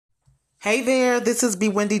Hey there, this is B.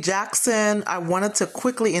 Wendy Jackson. I wanted to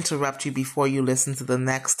quickly interrupt you before you listen to the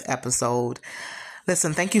next episode.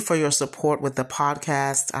 Listen, thank you for your support with the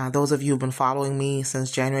podcast. Those of you who've been following me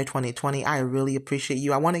since January 2020, I really appreciate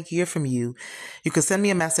you. I want to hear from you. You can send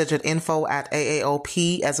me a message at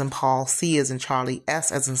info@AAOP as in Paul, C as in Charlie,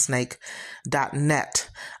 S as in Snake.net.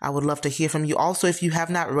 I would love to hear from you. Also, if you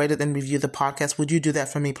have not rated and reviewed the podcast, would you do that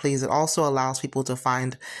for me, please? It also allows people to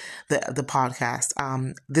find the podcast.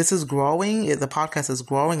 This is growing. The podcast is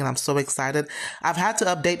growing and I'm so excited. I've had to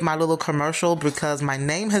update my little commercial because my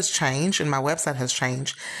name has changed and my website has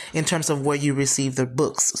changed in terms of where you receive the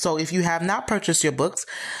books. So if you have not purchased your books,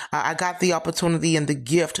 I got the opportunity and the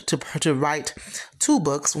gift to write 2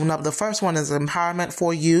 books. The first one is Empowerment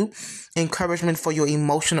for You, Encouragement for Your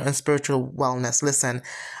Emotional and Spiritual Wellness. Listen,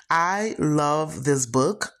 I love this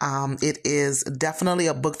book. It is definitely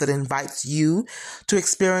a book that invites you to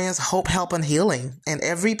experience hope, help, and healing. And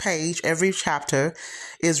every page, every chapter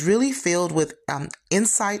is really filled with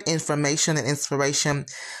insight, information, and inspiration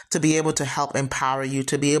to be able to help empower you,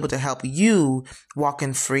 to be able to help you walk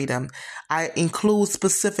in freedom. I include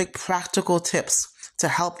specific practical tips to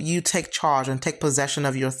help you take charge and take possession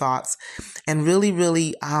of your thoughts and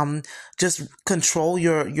really just control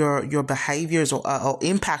your behaviors or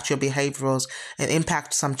impact your behaviors and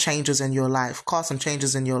impact some changes in your life, cause some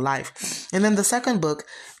changes in your life. And then the second book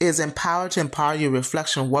is Empower to Empower You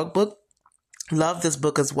Reflection Workbook. Love this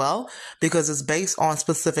book as well because it's based on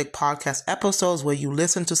specific podcast episodes where you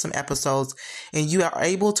listen to some episodes and you are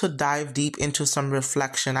able to dive deep into some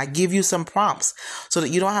reflection. I give you some prompts so that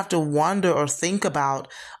you don't have to wonder or think about,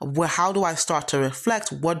 well, how do I start to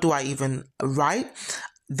reflect? What do I even write?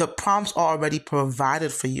 The prompts are already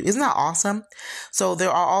provided for you. Isn't that awesome? So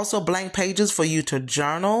there are also blank pages for you to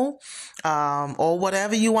journal or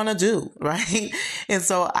whatever you want to do, right? And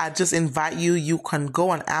so I just invite you. You can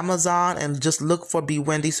go on Amazon and just look for B.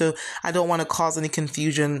 Wendy. So I don't want to cause any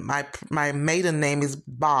confusion. My maiden name is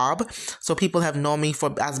Bob. So people have known me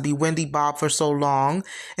as B. Wendy Bob for so long.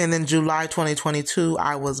 And then July 2022,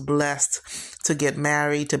 I was blessed to be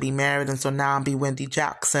married. And so now I'm B. Wendy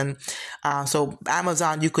Jackson. So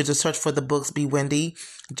Amazon, you could just search for the books B. Wendy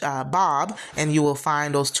Bob, and you will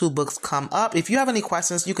find those 2 books come up. If you have any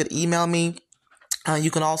questions, you could email me.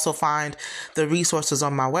 You can also find the resources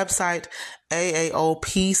on my website, AAOPCS.net.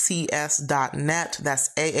 That's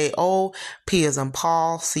AAO, P as in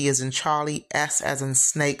Paul, C as in Charlie, S as in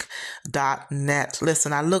Snake.net.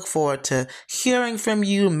 Listen, I look forward to hearing from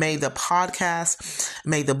you. May the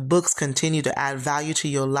books continue to add value to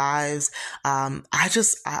your lives. I'm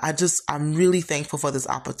really thankful for this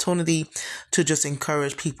opportunity to just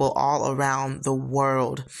encourage people all around the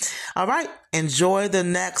world. All right. Enjoy the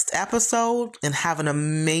next episode and have an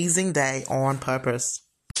amazing day on purpose.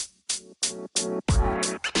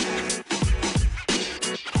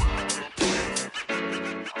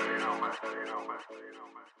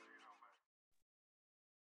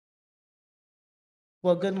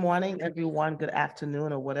 Well, good morning, everyone. Good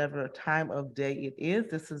afternoon, or whatever time of day it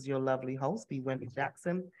is. This is your lovely host, B. Wendy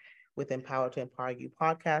Jackson, with Empower to Empower You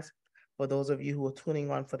podcast. For those of you who are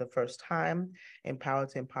tuning on for the first time, Empower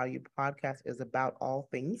to Empower You podcast is about all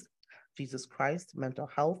things Jesus Christ, mental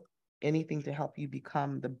health, anything to help you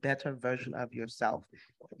become the better version of yourself.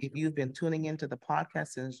 If you've been tuning into the podcast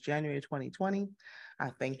since January 2020,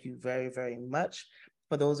 I thank you very, very much.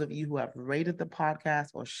 For those of you who have rated the podcast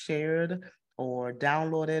or shared or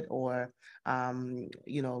downloaded or,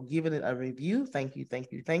 given it a review, thank you. And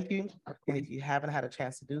if you haven't had a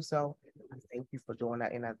chance to do so, I thank you for doing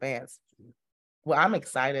that in advance. Well, I'm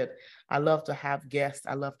excited. I love to have guests.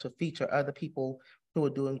 I love to feature other people who are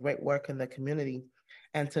doing great work in the community.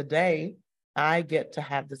 And today, I get to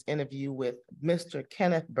have this interview with Mr.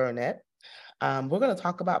 Kenneth Burnett. We're going to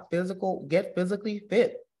talk about get physically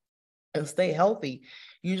fit and stay healthy.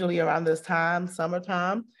 Usually around this time,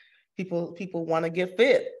 summertime, people want to get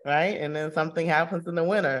fit, right? And then something happens in the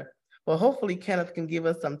winter. Well, hopefully Kenneth can give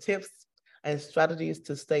us some tips and strategies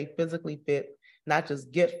to stay physically fit, not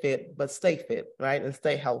just get fit, but stay fit, right? And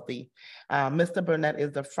stay healthy. Mr. Burnett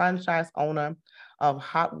is the franchise owner of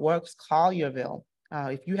Hotworx Collierville.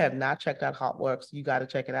 If you have not checked out Hotworx, you got to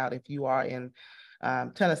check it out. If you are in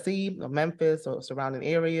Tennessee or Memphis or surrounding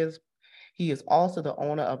areas, he is also the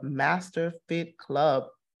owner of Master Fit Club,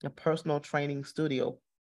 a personal training studio.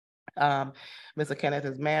 Mr. Kenneth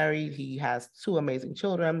is married. He has 2 amazing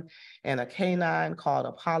children and a canine called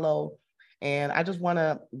Apollo. And I just want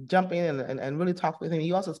to jump in and really talk with him.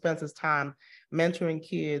 He also spends his time mentoring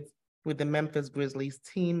kids with the Memphis Grizzlies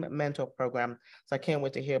Team Mentor Program. So I can't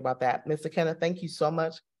wait to hear about that. Mr. Kenneth, thank you so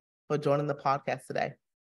much for joining the podcast today.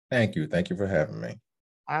 Thank you. Thank you for having me.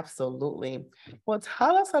 Absolutely. Well,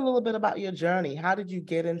 tell us a little bit about your journey. How did you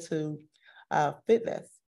get into fitness?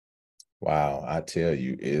 Wow, I tell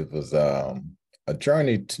you, it was a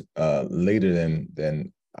journey later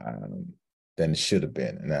than it should have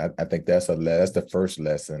been, and I think that's the first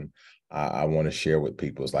lesson I want to share with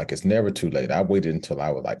people. It's like it's never too late. I waited until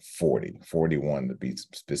I was like 40, 41 to be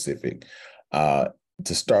specific, uh,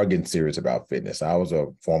 to start getting serious about fitness. I was a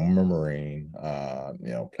former Marine,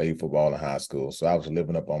 played football in high school, so I was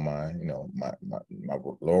living up on my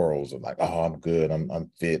laurels of like, oh, I'm good,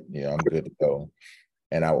 I'm fit, I'm good to go.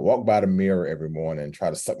 And I would walk by the mirror every morning and try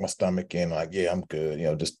to suck my stomach in, like, yeah, I'm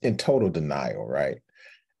good, just in total denial, right?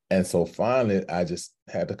 And so finally, I just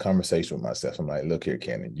had the conversation with myself. I'm like, look here,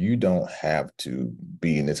 Kenneth, you don't have to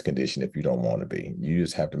be in this condition if you don't want to be. You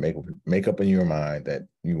just have to make up in your mind that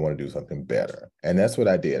you want to do something better. And that's what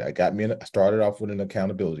I did. I started off with an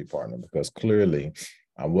accountability partner because clearly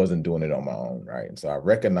I wasn't doing it on my own, right? And so I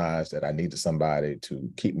recognized that I needed somebody to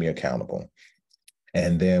keep me accountable.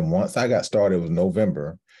 And then once I got started, it was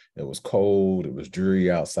November. It was cold. It was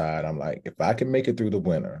dreary outside. I'm like, if I can make it through the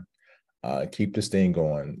winter, keep this thing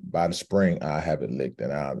going, by the spring, I have it licked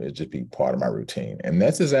and it'll just be part of my routine. And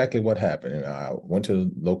that's exactly what happened. And I went to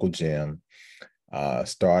the local gym,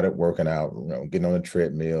 started working out, getting on the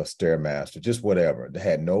treadmill, Stairmaster, just whatever. They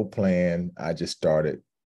had no plan. I just started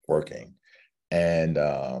working. And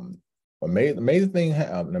an amazing thing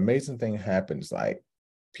happens. Like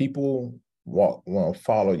people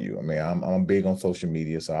follow you. I mean, I'm big on social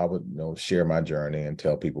media, so I would share my journey and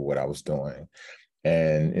tell people what I was doing.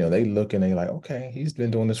 And they look and they like, okay, he's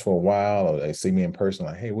been doing this for a while, or they see me in person,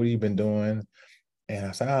 like, hey, what have you been doing? And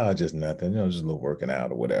I said, oh, just nothing, just a little working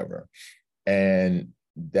out or whatever. And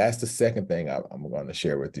that's the second thing I'm going to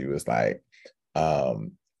share with you is like,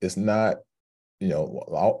 it's not,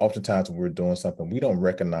 oftentimes when we're doing something, we don't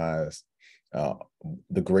recognize uh,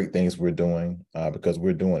 the great things we're doing because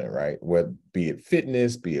we're doing it, right? Whether be it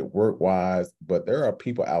fitness, be it work wise, but there are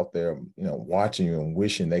people out there, watching you and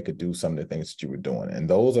wishing they could do some of the things that you were doing. And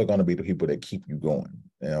those are going to be the people that keep you going.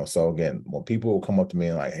 So again, when people will come up to me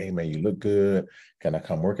and like, hey man, you look good. Can I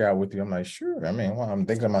come work out with you? I'm like, sure. I mean, well, I'm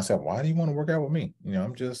thinking to myself, why do you want to work out with me?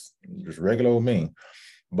 I'm just regular old me.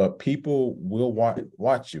 But people will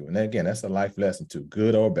watch you. And again, that's a life lesson too,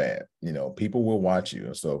 good or bad. People will watch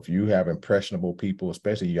you. So if you have impressionable people,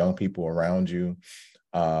 especially young people around you,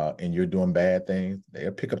 and you're doing bad things,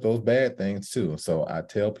 they'll pick up those bad things too. So I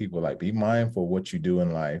tell people, like, be mindful of what you do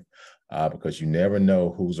in life, because you never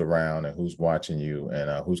know who's around and who's watching you and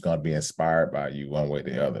who's going to be inspired by you one way or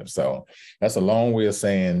the other. So that's a long way of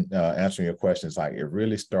saying, answering your questions. Like, it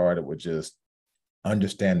really started with just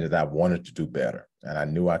understanding that I wanted to do better, and I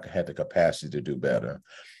knew I had the capacity to do better.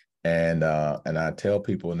 And I tell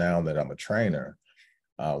people now that I'm a trainer,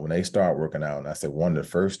 when they start working out, and I said, one of the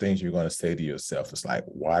first things you're going to say to yourself is like,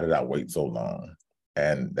 why did I wait so long?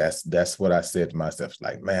 And that's what I said to myself.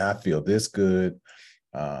 Like, man, I feel this good.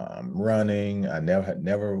 I'm running. I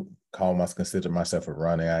never consider myself a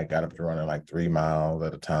runner. I got up to running like 3 miles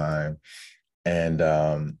at a time.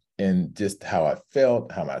 And just how I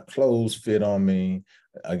felt, how my clothes fit on me.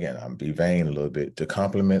 Again, I'm be vain a little bit. The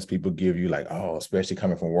compliments people give you, like, oh, especially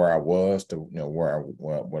coming from where I was to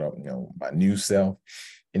my new self.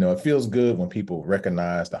 It feels good when people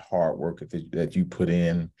recognize the hard work that you put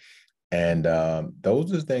in. And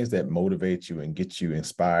those are the things that motivate you and get you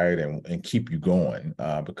inspired and keep you going,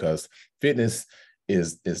 because fitness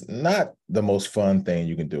is not the most fun thing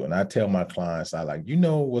you can do. And I tell my clients, I like,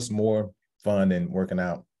 what's more fun than working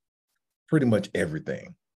out? Pretty much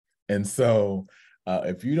everything. And so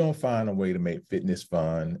if you don't find a way to make fitness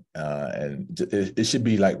fun, and it should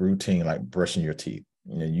be like routine, like brushing your teeth.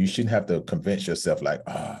 You shouldn't have to convince yourself like,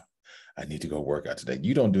 I need to go work out today.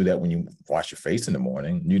 You don't do that when you wash your face in the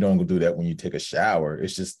morning. You don't do that when you take a shower.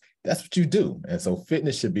 It's just, that's what you do. And so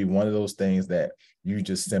fitness should be one of those things that you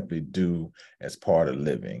just simply do as part of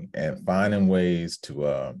living, and finding ways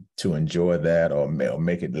to enjoy that or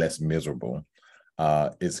make it less miserable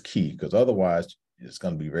is key, because otherwise it's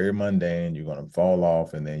going to be very mundane. You're going to fall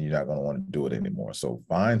off, and then you're not going to want to do it anymore. So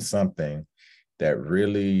find something that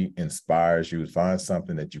really inspires you. Find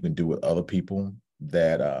something that you can do with other people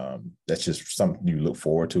that's just something you look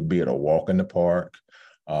forward to, be it a walk in the park.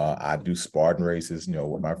 I do Spartan races,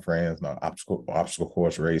 with my friends, my obstacle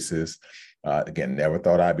course races. Again, never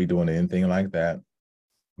thought I'd be doing anything like that.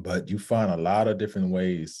 But you find a lot of different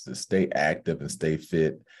ways to stay active and stay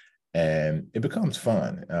fit, and it becomes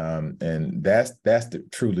fun. And that's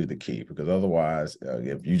truly the key, because otherwise,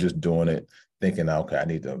 if you're just doing it thinking,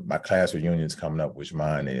 okay, my class reunion's coming up, which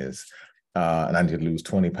mine is, and I need to lose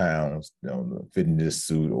 20 pounds, fit in this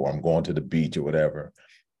suit, or I'm going to the beach or whatever.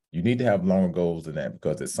 You need to have longer goals than that,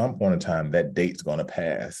 because at some point in time, that date's going to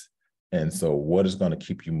pass. And so what is going to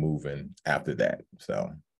keep you moving after that?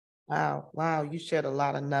 So Wow. Wow. You shared a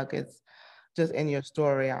lot of nuggets just in your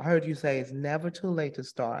story. I heard you say it's never too late to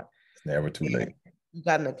start. it's never too And late. you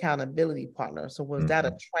got an accountability partner. So was that a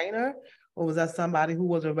Mm-hmm. trainer or was that somebody who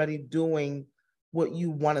was already doing what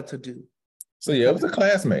you wanted to do? So yeah, it was a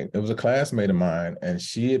classmate. It was a classmate of mine, and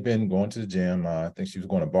she had been going to the gym. I think she was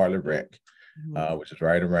going to Bartlett Rec, Mhm. which is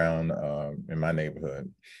right around in my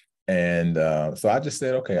neighborhood. And so I just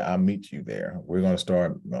said, okay, I'll meet you there. We're going to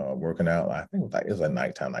start working out. I think it was like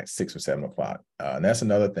nighttime, like 6 or 7 o'clock. And that's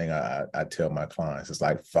another thing I tell my clients. It's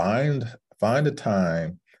like find a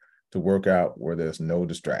time to work out where there's no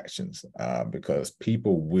distractions, because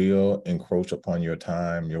people will encroach upon your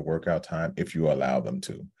time, your workout time, if you allow them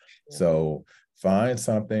to. Yeah. So find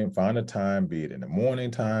a time, be it in the morning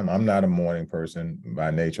time. I'm not a morning person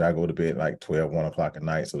by nature. I go to bed like 12, 1 o'clock at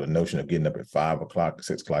night. So the notion of getting up at 5 o'clock,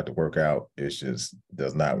 6 o'clock to work out, it just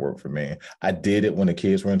does not work for me. I did it when the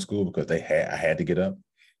kids were in school because I had to get up.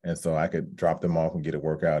 And so I could drop them off and get a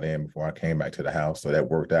workout in before I came back to the house. So that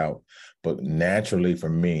worked out. But naturally for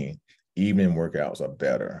me, evening workouts are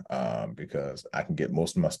better, because I can get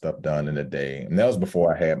most of my stuff done in the day. And that was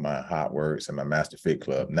before I had my Hotworx and my Master Fit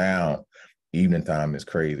Club. Now, evening time is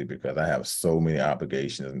crazy because I have so many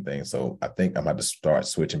obligations and things. So I think I'm about to start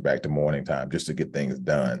switching back to morning time just to get things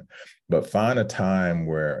done. But find a time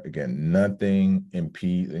where, again, nothing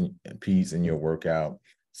impedes in your workout.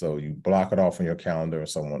 So you block it off on your calendar.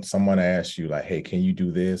 Someone asks you like, hey, can you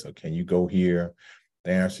do this? Or can you go here?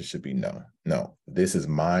 The answer should be no. No, this is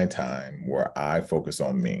my time where I focus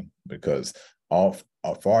on me, because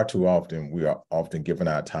far too often we are often giving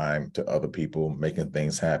our time to other people, making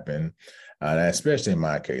things happen. And especially in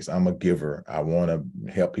my case, I'm a giver. I want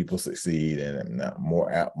to help people succeed, and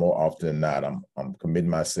more often than not, I'm committing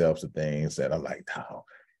myself to things that I'm like, oh,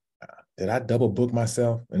 did I double book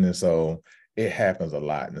myself? And then so it happens a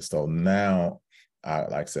lot. And so now,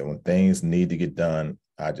 like I said, when things need to get done,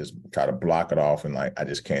 I just try to block it off, and like I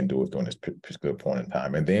just can't do it during this particular point in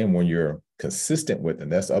time. And then when you're consistent with it,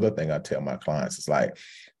 and that's the other thing I tell my clients, it's like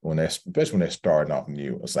especially when they're starting off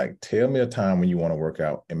new, it's like, tell me a time when you want to work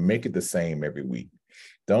out and make it the same every week.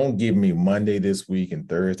 Don't give me Monday this week and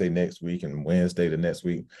Thursday next week and Wednesday the next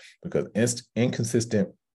week, because inconsistent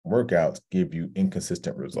workouts give you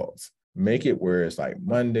inconsistent results. Make it where it's like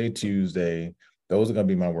Monday, Tuesday, those are going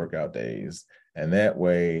to be my workout days. And that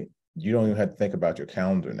way you don't even have to think about your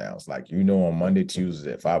calendar now. It's like, on Monday,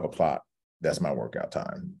 Tuesday at 5 o'clock, that's my workout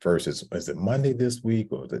time. Versus, is it Monday this week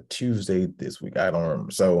or is it Tuesday this week? I don't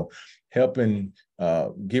remember. So helping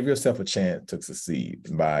give yourself a chance to succeed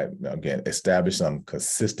by, again, establish some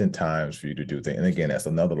consistent times for you to do things. And again, that's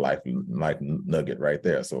another life nugget right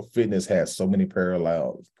there. So fitness has so many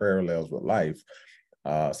parallels with life,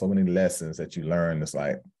 so many lessons that you learn. It's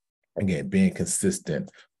like, again, being consistent,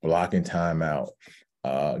 blocking time out,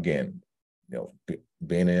 again,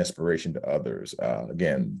 being an inspiration to others.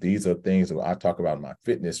 Again, these are things that I talk about in my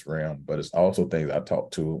fitness realm, but it's also things I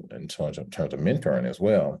talk to in terms of mentoring as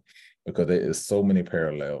well, because there is so many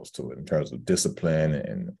parallels to it in terms of discipline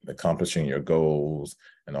and accomplishing your goals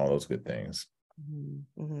and all those good things.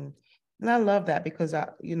 Mm-hmm. Mm-hmm. And I love that because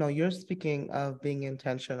you're speaking of being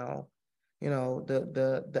intentional.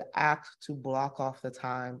 The act to block off the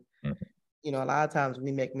time. Mm-hmm. A lot of times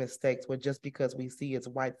we make mistakes where just because we see it's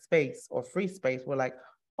white space or free space, we're like,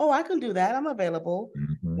 oh, I can do that. I'm available.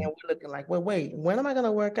 Mm-hmm. And we're looking like, well, wait, when am I going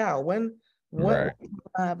to work out? What Right.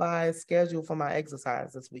 have I scheduled for my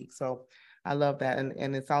exercise this week? So I love that.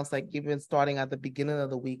 And it sounds like even starting at the beginning of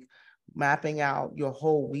the week, mapping out your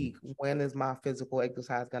whole week. When is my physical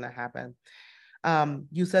exercise going to happen?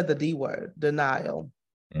 You said the D word, denial.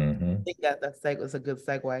 Mm-hmm. I think that's a good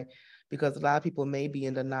segue because a lot of people may be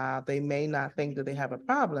in denial. They may not think that they have a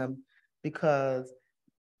problem because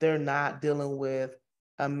they're not dealing with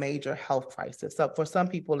a major health crisis. So for some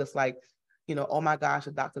people, it's like, oh my gosh,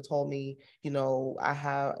 the doctor told me, I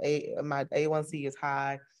have my A1C is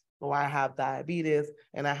high, or I have diabetes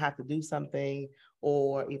and I have to do something,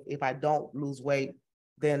 or if I don't lose weight,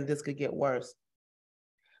 then this could get worse.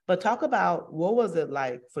 But talk about what was it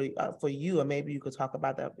like for you, or maybe you could talk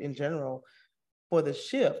about that in general for the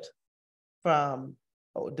shift from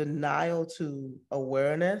denial to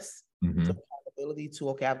awareness Mm-hmm. to accountability to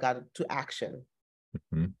okay, I've got to action.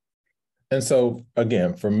 Mm-hmm. And so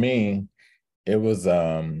again, for me, it was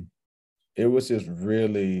just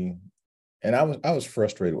really, and I was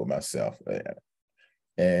frustrated with myself,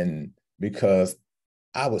 and because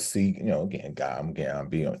I would see, again, God, I'm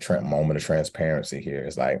being a moment of transparency here.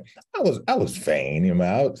 It's like I was vain.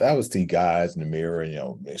 I would see guys in the mirror,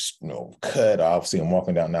 cut off. See them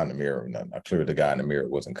walking down the mirror. I clearly the guy in the mirror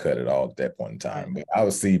wasn't cut at all at that point in time. But I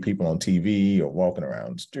would see people on TV or walking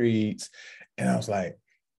around the streets, and I was like,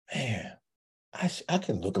 man, I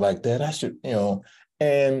can look like that. I should,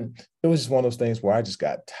 And it was just one of those things where I just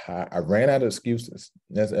got tired. I ran out of excuses.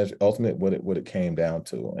 That's ultimately what it came down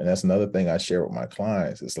to. And that's another thing I share with my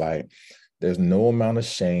clients. It's like there's no amount of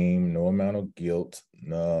shame, no amount of guilt,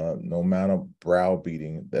 no amount of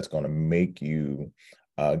browbeating that's going to make you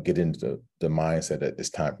get into the mindset that it's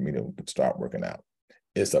time for me to start working out.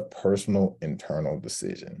 It's a personal internal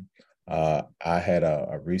decision. I had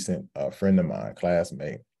a recent friend of mine,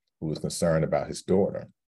 classmate, who was concerned about his daughter.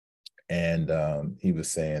 And he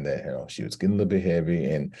was saying that she was getting a little bit heavy,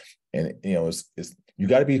 and it's you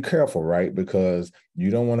got to be careful, right? Because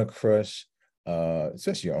you don't want to crush,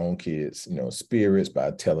 especially your own kids, spirits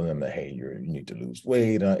by telling them that, hey, you need to lose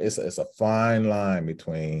weight. It's a fine line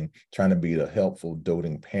between trying to be the helpful,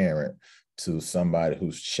 doting parent to somebody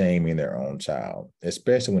who's shaming their own child,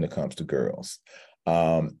 especially when it comes to girls.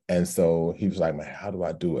 And so he was like, man, how do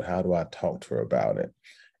I do it? How do I talk to her about it?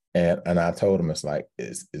 And I told him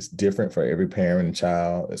it's different for every parent and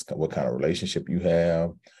child. It's what kind of relationship you have.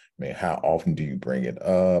 I mean, how often do you bring it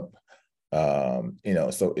up?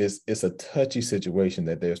 So it's a touchy situation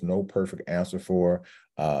that there's no perfect answer for.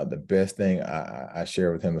 The best thing I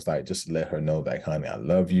share with him is like, just let her know, like, honey, I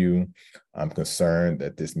love you. I'm concerned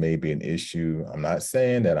that this may be an issue. I'm not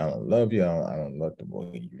saying that I don't love you. I don't love the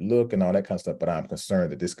way you look and all that kind of stuff, but I'm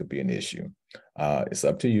concerned that this could be an issue. It's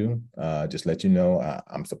up to you. Just let you know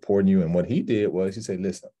I'm supporting you. And what he did was he said,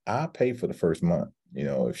 listen, I'll pay for the first month.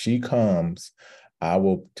 If she comes, I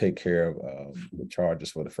will take care of the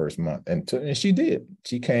charges for the first month. And she did.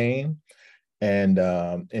 She came, and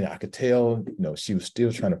I could tell, she was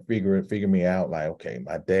still trying to figure me out. Like, okay,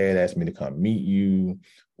 my dad asked me to come meet you.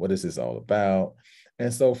 What is this all about?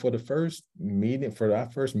 And so for our first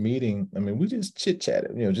meeting, I mean, we just chit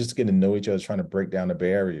chatted, just getting to know each other, trying to break down the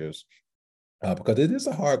barriers, because it is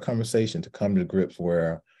a hard conversation to come to grips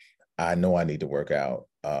where I know I need to work out,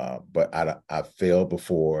 but I failed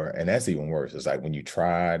before, and that's even worse. It's like when you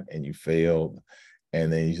tried and you failed,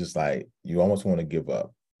 and then you just like, you almost want to give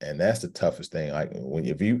up. And that's the toughest thing. Like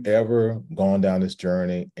if you ever gone down this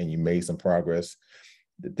journey and you made some progress,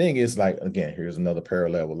 the thing is, like, again, here's another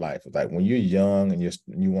parallel with life. It's like when you're young and you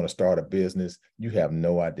want to start a business, you have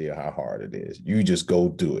no idea how hard it is. You just go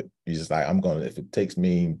do it. You just like, if it takes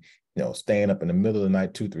me, staying up in the middle of the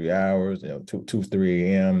night, 2-3 hours, 2-3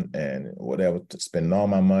 a.m. and whatever, spending all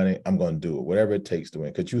my money, I'm going to do it, whatever it takes to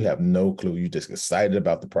win, because you have no clue. You're just excited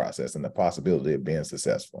about the process and the possibility of being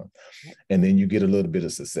successful. And then you get a little bit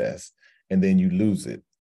of success, and then you lose it.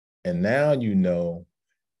 And now you know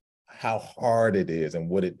how hard it is and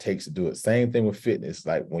what it takes to do it. Same thing with fitness.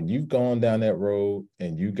 Like when you've gone down that road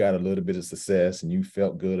and you got a little bit of success and you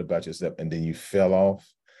felt good about yourself, and then you fell off,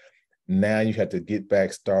 now you have to get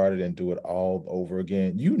back started and do it all over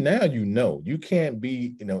again. You can't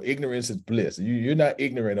be, ignorance is bliss. You're not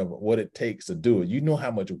ignorant of what it takes to do it. You know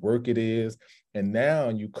how much work it is. And now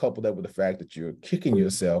you couple that with the fact that you're kicking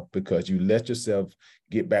yourself because you let yourself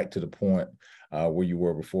get back to the point where you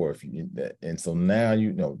were before. And so now,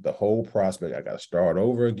 the whole prospect, I got to start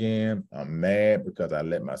over again. I'm mad because I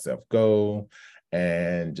let myself go.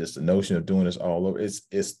 And just the notion of doing this all over, it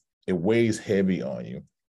weighs heavy on you.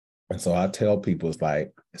 And so I tell people, it's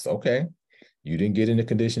like, it's okay. You didn't get in the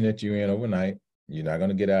condition that you're in overnight. You're not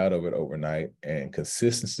going to get out of it overnight. And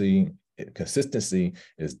consistency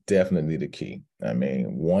is definitely the key. I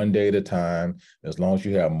mean, one day at a time, as long as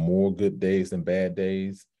you have more good days than bad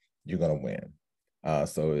days, you're going to win.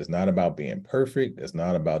 So it's not about being perfect. It's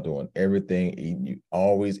not about doing everything,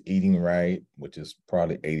 always eating right, which is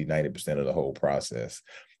probably 80-90% of the whole process.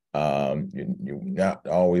 You're not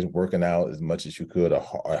always working out as much as you could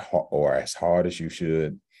or as hard as you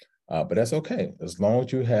should, but that's okay. As long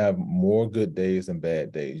as you have more good days than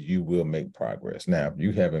bad days, you will make progress. Now, if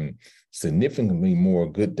you're having significantly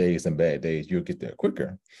more good days than bad days, you'll get there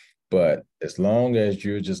quicker. But as long as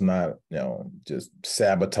you're just not, just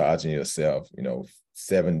sabotaging yourself,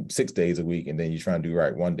 6 days a week, and then you're trying to do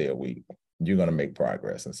right 1 day a week, you're going to make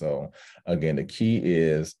progress. And so, again, the key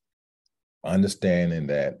is understanding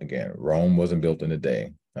that, again, Rome wasn't built in a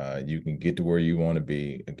day. You can get to where you want to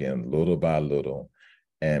be, again, little by little.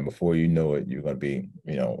 And before you know it, you're going to be,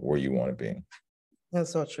 where you want to be.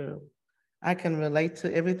 That's so true. I can relate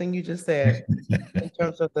to everything you just said in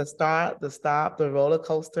terms of the start, the stop, the roller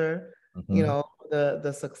coaster, Mm-hmm.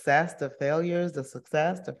 The success, the failures, the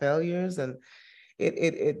success, the failures. And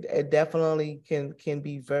it definitely can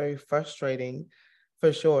be very frustrating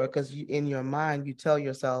for sure, because in your mind you tell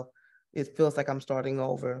yourself it feels like I'm starting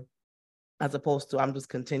over, as opposed to I'm just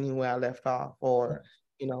continuing where I left off, or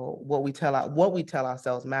what we tell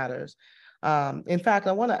ourselves matters. In fact,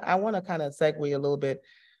 I want to kind of segue a little bit,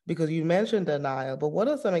 because you mentioned denial, but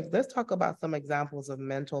let's talk about some examples of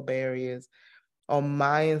mental barriers or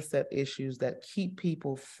mindset issues that keep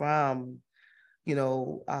people from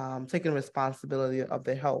taking responsibility of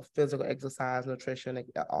their health, physical exercise, nutrition,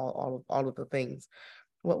 all of the things.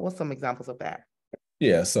 What's some examples of that?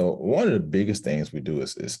 Yeah. So one of the biggest things we do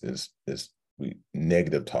is we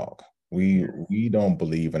negative talk. We don't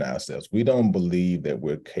believe in ourselves. We don't believe that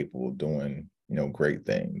we're capable of doing, great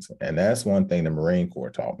things. And that's one thing the Marine Corps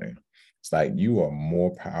taught me. It's like you are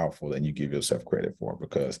more powerful than you give yourself credit for,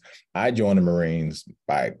 because I joined the Marines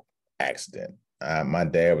by accident. My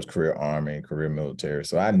dad was career Army, career military.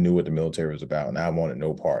 So I knew what the military was about, and I wanted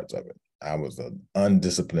no parts of it. I was an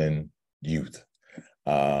undisciplined youth.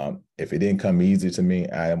 If it didn't come easy to me,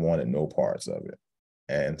 I wanted no parts of it.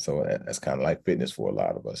 And so that's kind of like fitness for a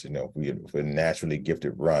lot of us. If we're naturally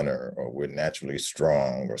gifted runner, or we're naturally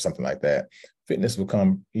strong or something like that, fitness will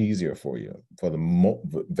come easier for you. For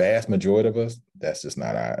the vast majority of us, that's just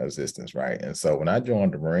not our existence, right? And so when I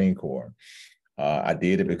joined the Marine Corps, I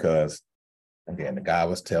did it because, again, the guy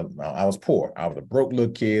was telling me I was poor. I was a broke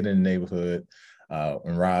little kid in the neighborhood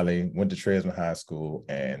in Raleigh, went to Tresman High School,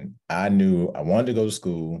 and I knew I wanted to go to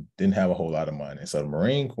school, didn't have a whole lot of money. So the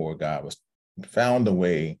Marine Corps guy found a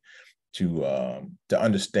way to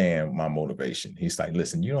understand my motivation. He's like,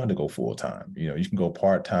 listen, you don't have to go full time. You can go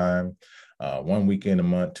part time, 1 weekend a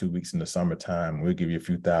month, 2 weeks in the summertime. We'll give you a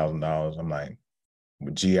few $1,000s. I'm like,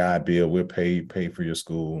 with GI Bill, we'll pay for your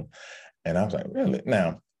school. And I was like, really?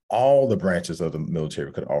 Now, all the branches of the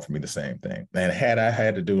military could offer me the same thing. And had I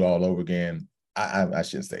had to do it all over again, I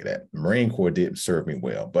shouldn't say that. Marine Corps did serve me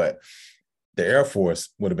well, but the Air Force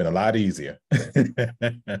would have been a lot easier.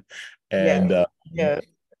 and Yeah.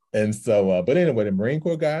 and so, but anyway, the Marine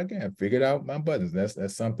Corps guy, again, figured out my buttons.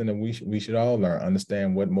 That's something that we should all learn,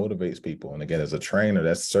 understand what motivates people. And again, as a trainer,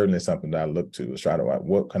 that's certainly something that I look to, is try to,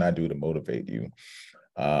 what can I do to motivate you?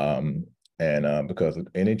 Because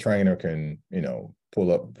any trainer can,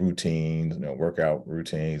 pull up routines, workout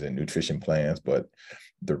routines and nutrition plans, but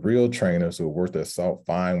the real trainers who are worth their salt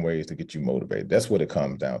find ways to get you motivated. That's what it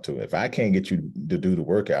comes down to. If I can't get you to do the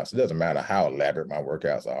workouts, it doesn't matter how elaborate my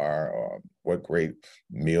workouts are or what great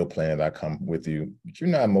meal plans I come with you. If you're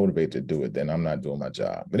not motivated to do it, then I'm not doing my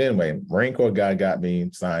job. But anyway, Marine Corps guy got me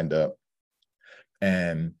signed up,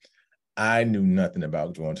 and I knew nothing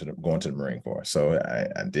about going to the Marine Corps. So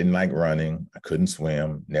I didn't like running. I couldn't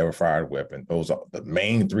swim, never fired a weapon. Those are the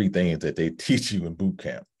main three things that they teach you in boot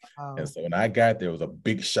camp. Wow. And so when I got there, it was a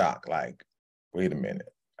big shock. Like, wait a minute,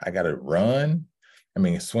 I got to run?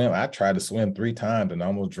 Swim. I tried to swim 3 times and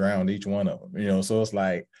almost drowned each one of them. So it's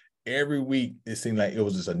like every week, it seemed like it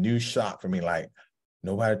was just a new shock for me. Like,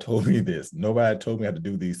 nobody told me this. Nobody told me how to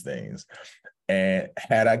do these things. And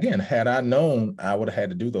had I known I would have had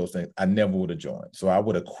to do those things, I never would have joined. So I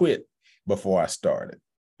would have quit before I started,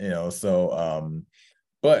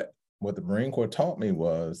 but what the Marine Corps taught me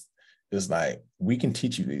is like, we can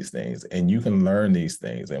teach you these things and you can learn these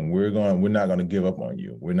things, and we're not going to give up on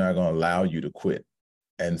you. We're not going to allow you to quit.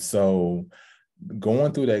 And so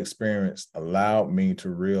going through that experience allowed me to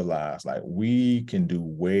realize, like, we can do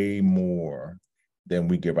way more than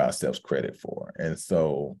we give ourselves credit for. And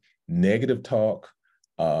so negative talk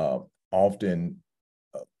often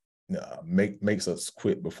makes us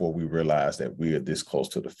quit before we realize that we are this close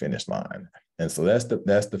to the finish line. And so that's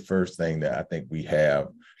the first thing that I think we have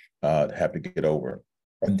to get over.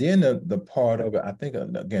 And then the part of it, I think,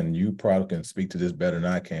 again, you probably can speak to this better than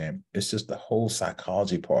I can. It's just the whole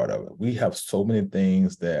psychology part of it. We have so many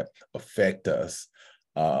things that affect us,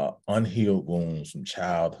 unhealed wounds from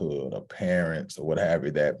childhood or parents or what have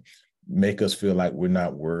you, that make us feel like we're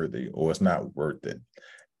not worthy or it's not worth it.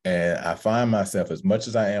 And I find myself, as much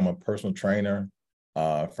as I am a personal trainer,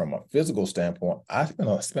 from a physical standpoint, I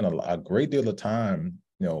spend a great deal of time,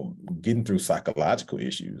 getting through psychological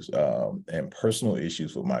issues and personal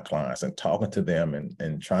issues with my clients, and talking to them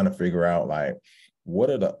and trying to figure out, like,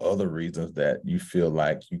 what are the other reasons that you feel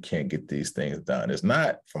like you can't get these things done? It's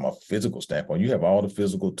not from a physical standpoint. You have all the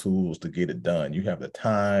physical tools to get it done. You have the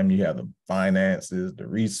time, you have the finances, the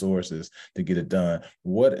resources to get it done.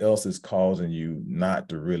 What else is causing you not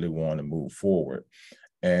to really want to move forward?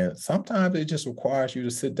 And sometimes it just requires you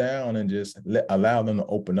to sit down and just allow them to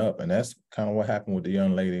open up. And that's kind of what happened with the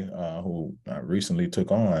young lady who I recently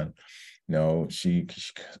took on.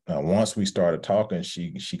 once we started talking,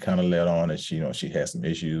 she kind of let on that she had some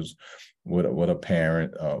issues with a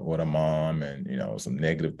parent, with a mom, and some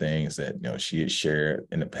negative things that she had shared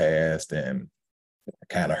in the past, and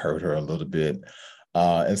kind of hurt her a little bit.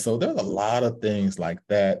 And so there's a lot of things like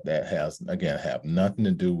that have nothing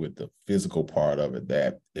to do with the physical part of it.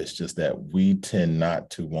 That it's just that we tend not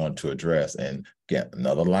to want to address. And again,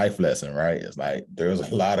 another life lesson, right? It's like there's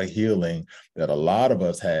a lot of healing that a lot of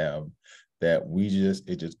us have that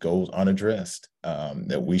it just goes unaddressed.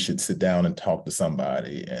 That we should sit down and talk to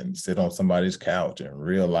somebody and sit on somebody's couch and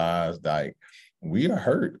realize like we are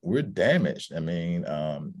hurt, we're damaged. I mean,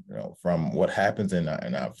 from what happens in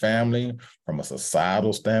our family, from a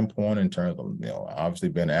societal standpoint, in terms of obviously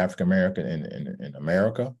being African American in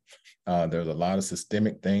America, there's a lot of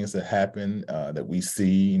systemic things that happen that we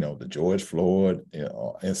see. The George Floyd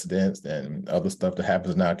incidents and other stuff that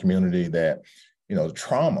happens in our community that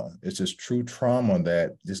trauma. It's just true trauma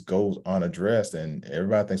that just goes unaddressed, and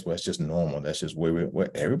everybody thinks, well, it's just normal. That's just where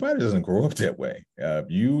everybody doesn't grow up that way.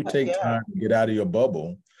 If you take time to get out of your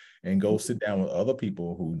bubble and go sit down with other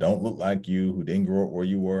people who don't look like you, who didn't grow up where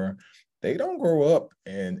you were, they don't grow up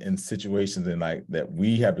in situations like that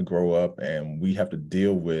we have to grow up, and we have to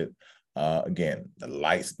deal with. Again, the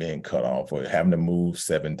lights being cut off, or having to move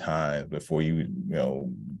 7 times before you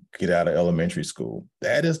get out of elementary school.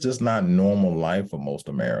 That is just not normal life for most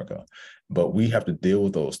America. But we have to deal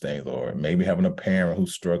with those things, or maybe having a parent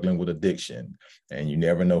who's struggling with addiction, and you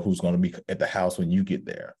never know who's going to be at the house when you get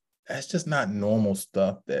there. That's just not normal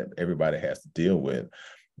stuff that everybody has to deal with.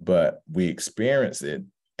 But we experience it,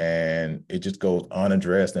 and it just goes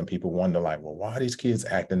unaddressed, and people wonder, like, well, why are these kids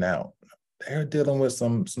acting out? They're dealing with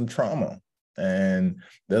some trauma, and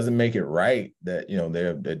doesn't make it right that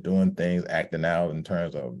they're doing things, acting out in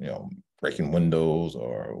terms of breaking windows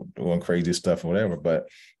or doing crazy stuff or whatever. But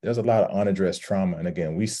there's a lot of unaddressed trauma, and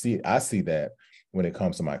again, I see that when it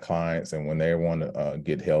comes to my clients, and when they want to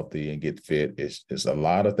get healthy and get fit, it's a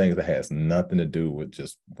lot of things that has nothing to do with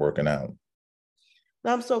just working out.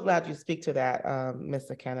 Now, I'm so glad you speak to that,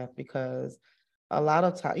 Mr. Kenneth, because a lot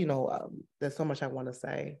of time, there's so much I want to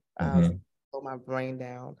say. Slow my brain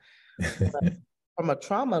down. But from a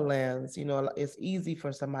trauma lens, it's easy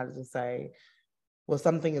for somebody to say, well,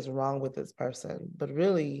 something is wrong with this person. But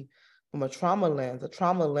really, from a trauma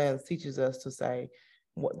lens teaches us to say,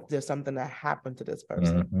 there's something that happened to this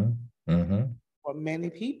person. For many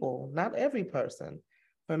people, not every person,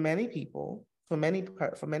 for many people,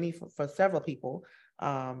 for several people,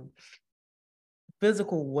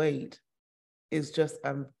 physical weight is just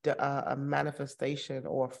a manifestation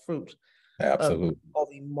or fruit Absolutely of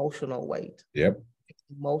emotional weight. Yep.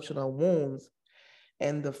 Emotional wounds,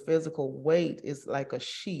 and the physical weight is like a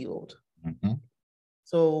shield.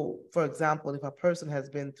 So, for example, if a person has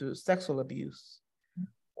been through sexual abuse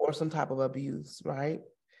or some type of abuse, right?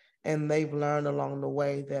 And they've learned along the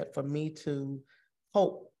way that for me to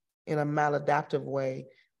cope in a maladaptive way,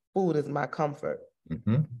 food is my comfort.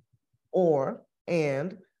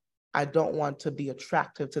 And I don't want to be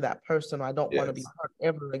attractive to that person, or I don't want to be hurt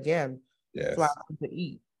ever again. So I learned to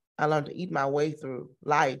eat. I learned to eat my way through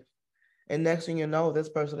life. And next thing you know, this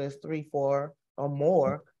person is 3, 4 or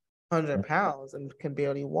more 100 pounds and can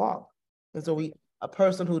barely walk. And so a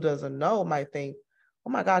person who doesn't know might think, oh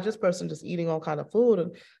my God, this person just eating all kind of food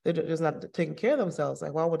and they're just not taking care of themselves.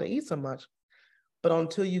 Like, why would they eat so much? But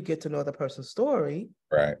until you get to know the person's story,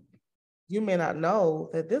 right, you may not know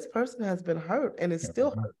that this person has been hurt and is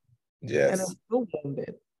still hurt. And is still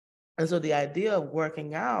wounded. And so the idea of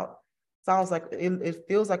working out sounds like it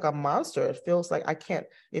feels like a monster. It feels like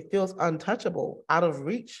it feels untouchable, out of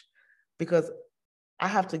reach, because I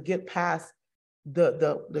have to get past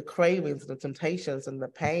the cravings, the temptations, and the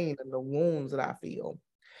pain and the wounds that I feel.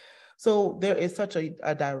 So there is such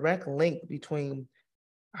a direct link between,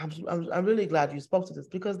 I'm really glad you spoke to this,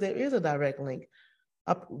 because there is a direct link.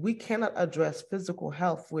 We cannot address physical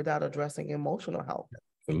health without addressing emotional health.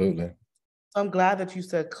 Absolutely. So I'm glad that you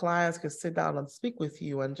said clients could sit down and speak with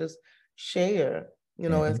you and just share,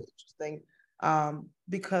 it's interesting,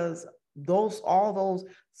 because all those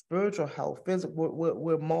spiritual health, physical,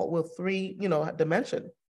 we're 3,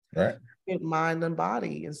 dimension, right? Mind and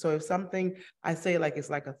body. And so if something, I say like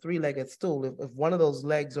it's like a 3-legged stool. If one of those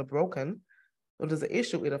legs are broken, or there's an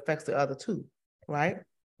issue, it affects the other 2, right?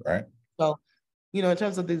 Right. So, in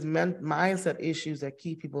terms of these mindset issues that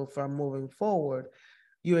keep people from moving forward,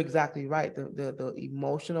 you're exactly right. The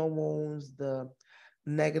emotional wounds, the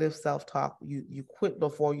negative self-talk, you quit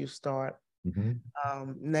before you start,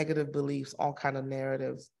 negative beliefs, all kind of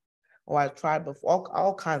narratives, or I tried before,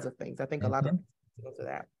 all kinds of things. I think a lot of people go to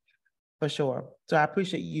that. For sure. So I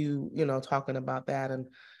appreciate you, talking about that.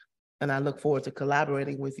 And I look forward to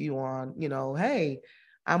collaborating with you on, hey,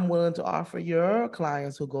 I'm willing to offer your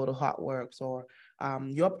clients who go to Hotworx or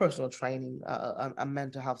your personal training, a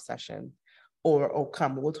mental health session, or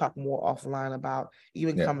come. We'll talk more offline about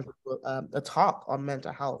even coming to a talk on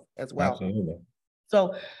mental health as well. Absolutely.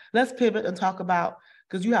 So let's pivot and talk about,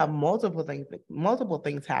 because you have multiple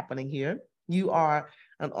things happening here. You are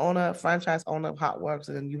an owner, franchise owner of Hotworx,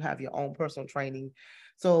 and then you have your own personal training.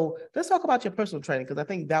 So let's talk about your personal training, because I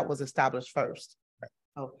think that was established first.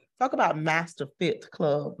 So talk about Master Fit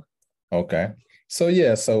Club. Okay.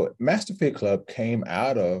 So Master Fit Club came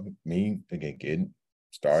out of me again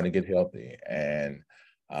starting to get healthy. And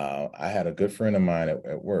I had a good friend of mine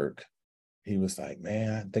at work. He was like,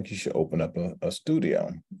 man, I think you should open up a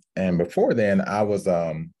studio. And before then, I was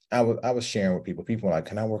sharing with people. People were like,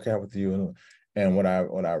 can I work out with you? And what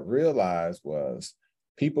I realized was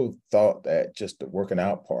people thought that just the working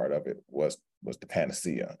out part of it was the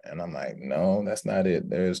panacea. And I'm like, no, that's not it.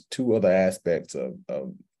 There's two other aspects of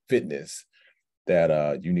fitness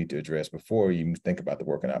that you need to address before you think about the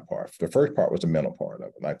working out part. The first part was the mental part of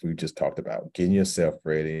it, like we just talked about, getting yourself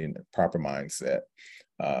ready and the proper mindset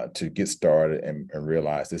to get started and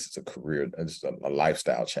realize this is a career, this is a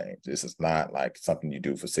lifestyle change. This is not like something you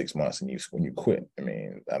do for 6 months and when you quit. I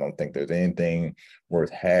mean, I don't think there's anything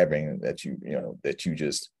worth having that you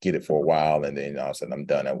just get it for a while and then all of a sudden I'm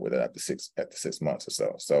done with it after six months or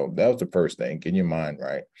so. So that was the first thing, getting your mind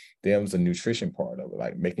right. Then was the nutrition part of it,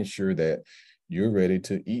 like making sure that you're ready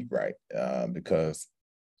to eat right, because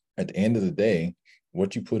at the end of the day,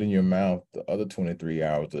 what you put in your mouth the other 23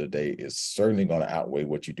 hours of the day is certainly going to outweigh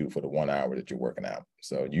what you do for the 1 hour that you're working out.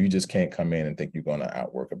 So you just can't come in and think you're going to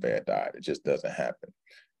outwork a bad diet. It just doesn't happen.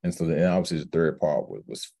 And so then obviously the third part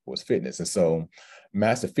was fitness. And so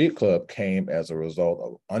Master Fit Club came as a result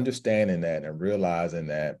of understanding that and realizing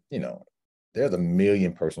that, there's a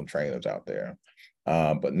million personal trainers out there,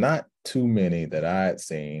 but not too many that I had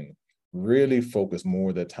seen really focus more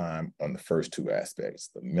of the time on the first two aspects,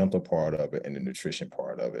 the mental part of it and the nutrition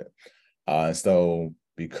part of it. So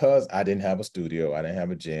because I didn't have a studio, I didn't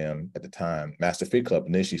have a gym at the time, Master Fit Club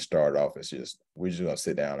initially started off as we're just going to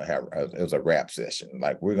sit down and it was a rap session.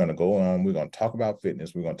 Like, we're going to go on, we're going to talk about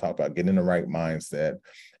fitness, we're going to talk about getting in the right mindset.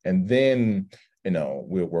 And then,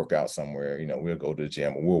 we'll work out somewhere, we'll go to the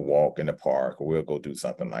gym or we'll walk in the park or we'll go do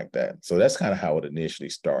something like that. So that's kind of how it initially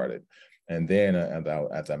started. And then,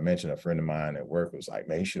 as I mentioned, a friend of mine at work was like,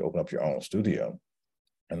 man, you should open up your own studio.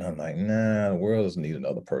 And I'm like, nah, the world doesn't need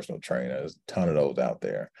another personal trainer. There's a ton of those out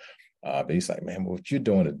there. But he's like, man, what you're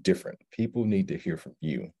doing is different. People need to hear from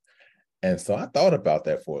you. And so I thought about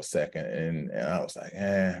that for a second. And I was like,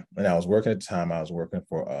 And I was working at the time, I was working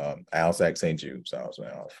for Alsac St. Jude's. I was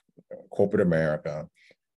corporate America,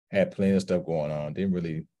 had plenty of stuff going on, didn't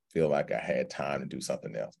really feel like I had time to do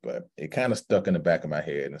something else, but it kind of stuck in the back of my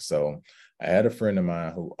head. And so I had a friend of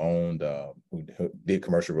mine who owned, who did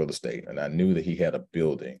commercial real estate, and I knew that he had a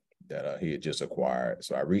building that he had just acquired.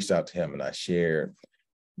 So I reached out to him and I shared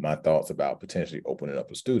my thoughts about potentially opening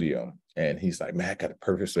up a studio. And he's like, man, I got a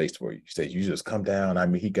perfect space for you. He said, you just come down. I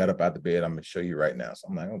mean, he got up out the bed. I'm going to show you right now. So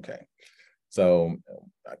I'm like, okay. So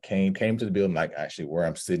I came to the building, like actually where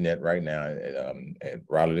I'm sitting at right now at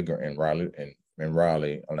Raleigh in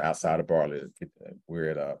Raleigh, on the outside of Raleigh. We're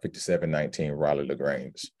at 5719 Raleigh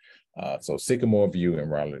LaGrange. So Sycamore View in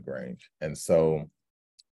Raleigh LaGrange. And so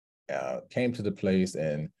came to the place,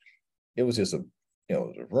 and it was just a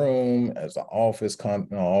room as an office,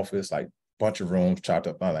 like bunch of rooms chopped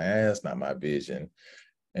up. I'm like, that's not my vision.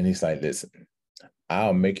 And he's like, listen,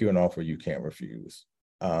 I'll make you an offer you can't refuse.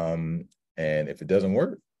 And if it doesn't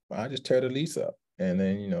work, I just tear the lease up. And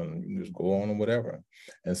then, you just go on or whatever.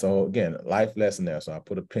 And so again, life lesson there. So I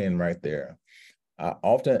put a pin right there. I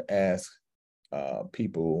often ask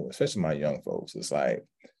people, especially my young folks, it's like,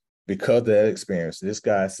 because of that experience, this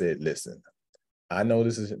guy said, listen, I know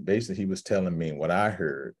this is basically, he was telling me what I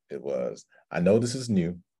heard. It was, I know this is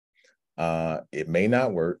new. It may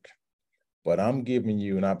not work, but I'm giving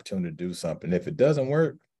you an opportunity to do something. If it doesn't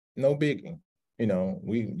work, no biggie.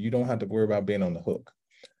 You don't have to worry about being on the hook.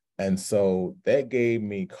 And so that gave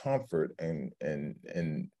me comfort and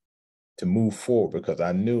to move forward, because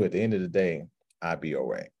I knew at the end of the day, I'd be all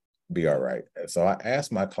right. And so I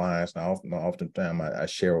asked my clients, and oftentimes I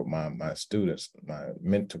share with my students, my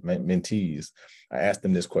mentees, I asked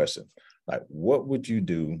them this question, like, what would you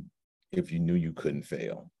do if you knew you couldn't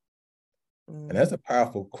fail? And that's a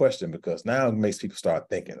powerful question, because now it makes people start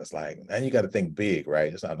thinking. It's like, now you got to think big,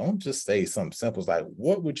 right? It's like, don't just say something simple. It's like,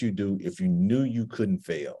 what would you do if you knew you couldn't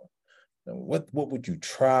fail? What would you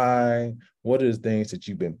try? What are the things that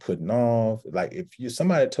you've been putting off? Like if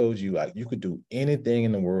somebody told you like you could do anything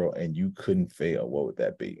in the world and you couldn't fail, what would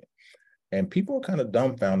that be? And people are kind of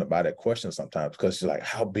dumbfounded by that question sometimes because it's like,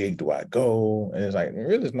 how big do I go? And it's like, there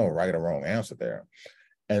really is no right or wrong answer there.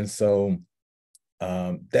 And so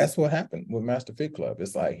that's what happened with Master Fit Club.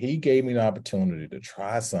 It's like he gave me the opportunity to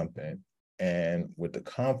try something, and with the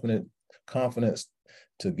confidence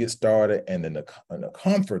to get started, and then the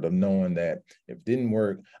comfort of knowing that if it didn't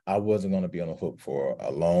work, I wasn't going to be on the hook for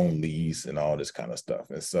a long lease and all this kind of stuff.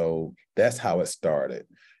 And so that's how it started.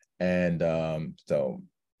 And so,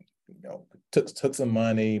 took some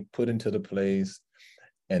money, put into the place,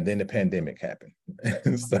 and then the pandemic happened.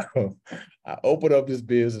 And so I opened up this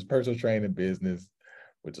business, personal training business,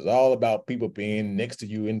 which is all about people being next to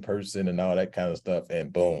you in person and all that kind of stuff.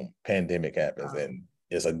 And boom, pandemic happens, and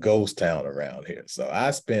it's a ghost town around here. So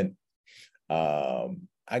I spent, I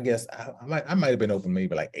guess I might have been open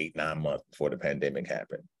maybe like 8-9 months before the pandemic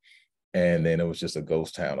happened. And then it was just a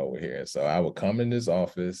ghost town over here. And so I would come in this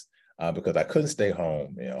office because I couldn't stay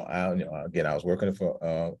home. Again, I was working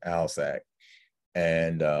for ALSAC.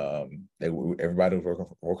 And everybody was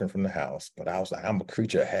working from the house, but I was like, I'm a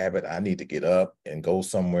creature of habit. I need to get up and go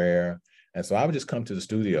somewhere. And so I would just come to the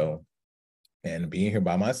studio and being here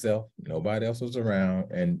by myself, nobody else was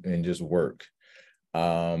around, and just work.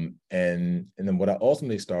 And then what I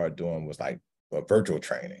ultimately started doing was like a virtual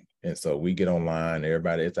training. And so we get online,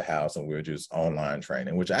 everybody at the house, and we're just online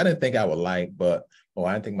training, which I didn't think I would like, I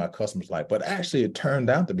didn't think my customers like, but actually it turned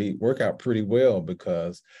out to work out pretty well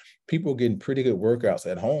because people are getting pretty good workouts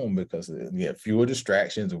at home because you have fewer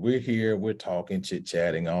distractions. We're here, we're talking,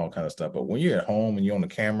 chit-chatting, all kind of stuff. But when you're at home and you're on the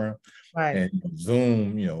camera, right, and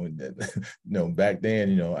Zoom, back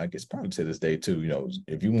then, I guess probably to this day too,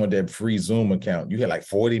 if you want that free Zoom account, you had like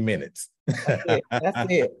 40 minutes.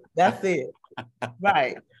 That's it.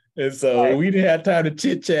 Right. And so we didn't have time to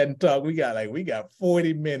chit chat and talk. We got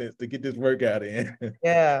 40 minutes to get this workout in.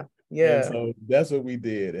 Yeah. And so that's what we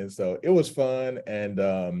did. And so it was fun. And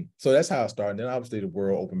so that's how it started. And then obviously the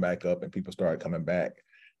world opened back up and people started coming back.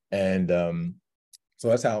 And so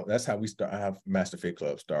that's how we have Master Fit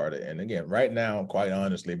Club started. And again, right now, quite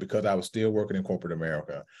honestly, because I was still working in corporate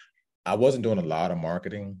America, I wasn't doing a lot of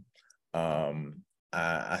marketing.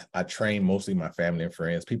 I trained mostly my family and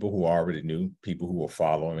friends, people who already knew, people who were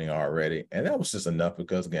following me already. And that was just enough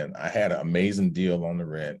because, again, I had an amazing deal on the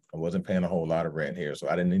rent. I wasn't paying a whole lot of rent here, so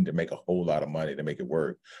I didn't need to make a whole lot of money to make it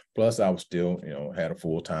work. Plus, I was still, had a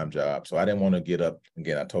full-time job. So I didn't want to get up.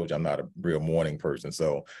 Again, I told you I'm not a real morning person.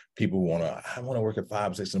 So people I want to work at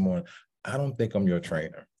 5 or 6 in the morning. I don't think I'm your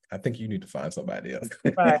trainer. I think you need to find somebody else.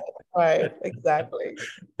 Right, exactly.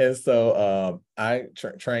 And so I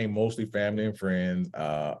train mostly family and friends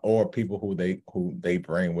or people who they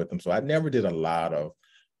bring with them. So I never did a lot of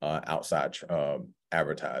outside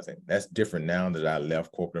advertising. That's different now that I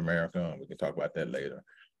left corporate America. We can talk about that later.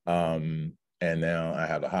 And now I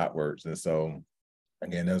have the Hotworx. And so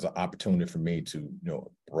again, there's an opportunity for me to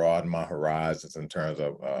broaden my horizons in terms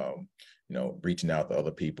of reaching out to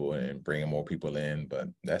other people and bringing more people in. But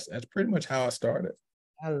that's pretty much how I started.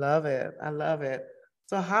 I love it.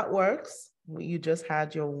 So Hotworx, you just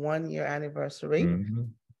had your 1-year anniversary,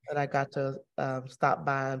 and I got to stop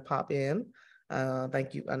by and pop in.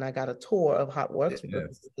 Thank you. And I got a tour of Hotworx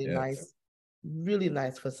because it's a nice, really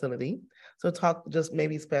nice facility. So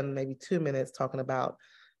spend maybe 2 minutes talking about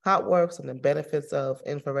Hotworx and the benefits of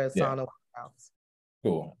infrared sauna workouts.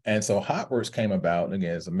 Cool. And so Hotworx came about, and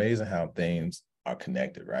again, it's amazing how things are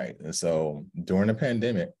connected, right? And so during the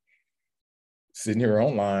pandemic, sitting here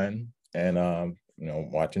online and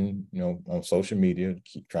watching on social media,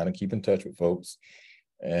 trying to keep in touch with folks,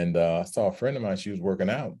 and I saw a friend of mine. She was working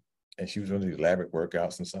out, and she was doing these elaborate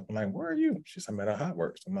workouts and stuff. I'm like, where are you? She said, I'm at a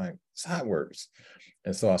Hotworx. I'm like, it's Hotworx.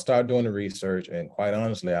 And so I started doing the research, and quite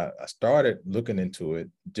honestly, I started looking into it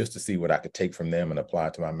just to see what I could take from them and apply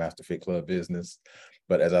to my Master Fit Club business.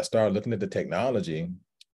 But as I started looking at the technology,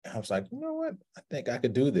 I was like, you know what? I think I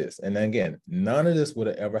could do this. And then again, none of this would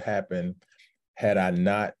have ever happened had I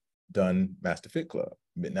not done Master Fit Club.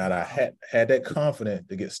 But now I had that confidence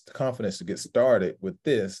to get started with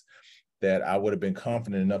this, that I would have been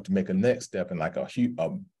confident enough to make a next step and like a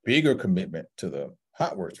bigger commitment to the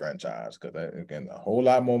Hotworx franchise, because again, a whole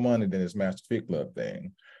lot more money than this Master Fit Club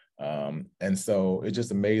thing. And so it's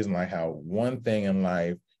just amazing like how one thing in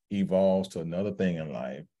life evolves to another thing in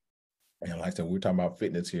life. And like I said, we're talking about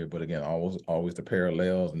fitness here, but again, always the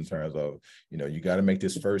parallels in terms of, you got to make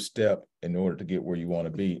this first step in order to get where you want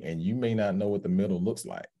to be. And you may not know what the middle looks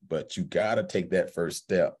like, but you got to take that first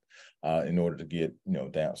step in order to get,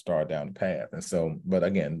 start down the path. And so, but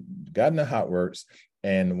again, got into Hotworx.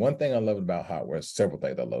 And one thing I loved about Hotworx, several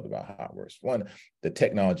things I loved about Hotworx. One, the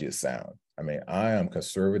technology is sound. I mean, I am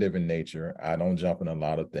conservative in nature. I don't jump in a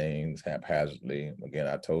lot of things haphazardly. Again,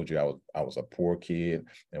 I told you I was a poor kid.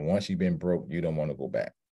 And once you've been broke, you don't want to go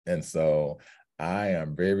back. And so I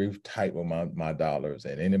am very tight with my dollars.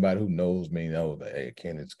 And anybody who knows me knows that, hey,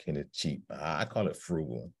 Kenneth cheap. I call it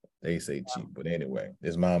frugal. They say cheap, but anyway,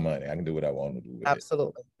 it's my money. I can do what I want to do with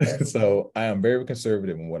Absolutely. it. So I am very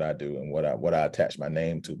conservative in what I do and what I attach my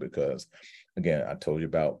name to, because again, I told you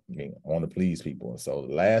about me. I want to please people. And so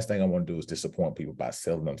the last thing I want to do is disappoint people by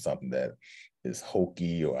selling them something that is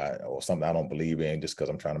hokey or something I don't believe in just because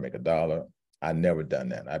I'm trying to make $1. I've never done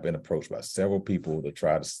that. I've been approached by several people to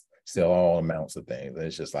try to sell all amounts of things. And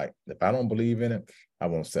it's just like, if I don't believe in it, I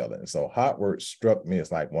won't sell it. And so Hotworx struck me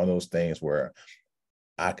as like one of those things where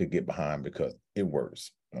I could get behind because it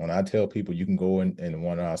works. When I tell people you can go in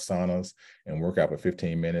one of our saunas and work out for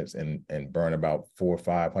 15 minutes and burn about 400 or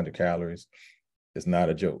 500 calories, it's not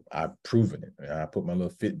a joke. I've proven it. I put my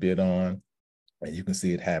little Fitbit on and you can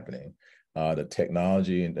see it happening. The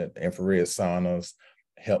technology and the infrared saunas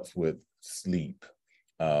helps with sleep,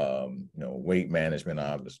 weight management,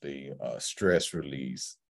 obviously, stress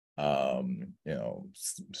release,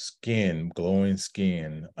 skin, glowing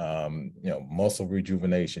skin, muscle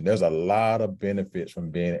rejuvenation. There's a lot of benefits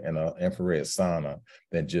from being in an infrared sauna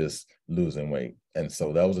than just losing weight. And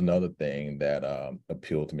so that was another thing that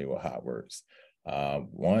appealed to me with Hotworx.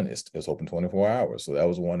 One, it's open 24 hours. So that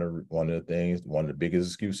was one of the things, one of the biggest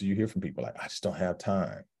excuses you hear from people, like, I just don't have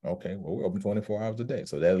time. Okay, well, we're open 24 hours a day.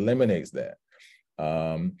 So that eliminates that.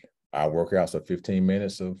 Our workouts are 15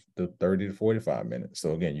 minutes of the 30 to 45 minutes.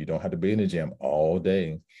 So again, you don't have to be in the gym all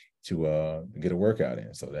day to get a workout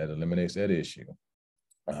in. So that eliminates that issue.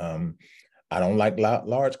 I don't like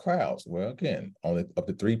large crowds. Well, again, only up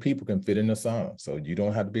to 3 people can fit in the sauna. So you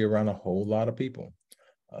don't have to be around a whole lot of people.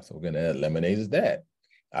 So again, that eliminates that.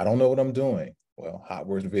 I don't know what I'm doing. Well,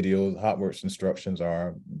 Hotworx videos, Hotworx instructions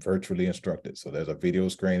are virtually instructed. So there's a video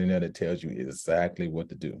screen in there that tells you exactly what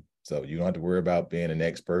to do. So you don't have to worry about being an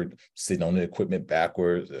expert, sitting on the equipment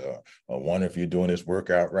backwards, or wonder if you're doing this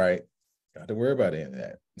workout right. You don't have to worry about any of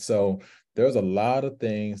that. So there's a lot of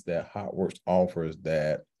things that Hotworx offers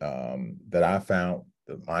that that I found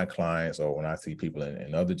that my clients, or when I see people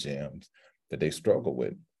in other gyms, that they struggle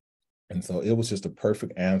with. And so it was just a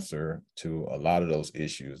perfect answer to a lot of those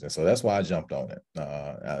issues. And so that's why I jumped on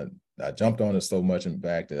it. I jumped on it so much, in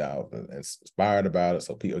fact, that I was inspired about it.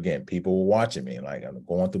 So people were watching me, like I'm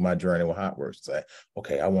going through my journey with Hotworx, say,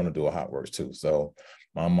 okay, I want to do a Hotworx too. So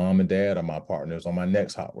my mom and dad are my partners on my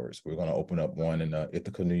next Hotworx. We're going to open up one in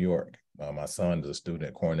Ithaca, New York. My son is a student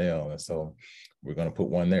at Cornell. And so we're going to put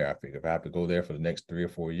one there. I figure if I have to go there for the next 3 or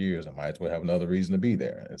 4 years, I might as well have another reason to be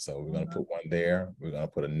there. And so we're going to put one there. We're going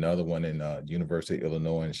to put another one in University of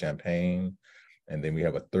Illinois in Champaign. And then we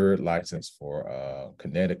have a third license for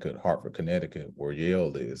Connecticut, Hartford, Connecticut, where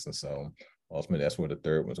Yale is. And so ultimately, that's where the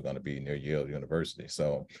third one's going to be, near Yale University.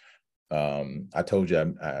 So I told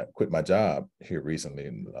you I quit my job here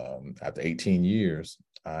recently. After 18 years,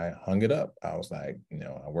 I hung it up. I was like,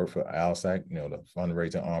 I work for ALSAC, the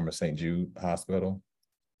fundraising arm of St. Jude Hospital,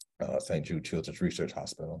 St. Jude Children's Research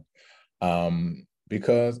Hospital,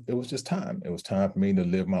 because it was just time. It was time for me to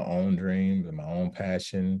live my own dreams and my own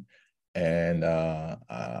passion. And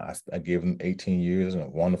I gave them 18 years and a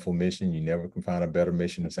wonderful mission. You never can find a better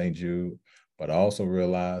mission than St. Jude. But I also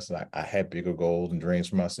realized I had bigger goals and dreams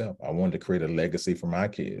for myself. I wanted to create a legacy for my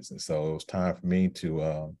kids. And so it was time for me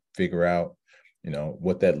to figure out,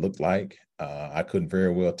 what that looked like. I couldn't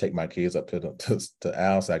very well take my kids up to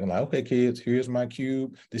ALSAC. I'm like, okay, kids, here's my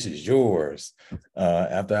cube. This is yours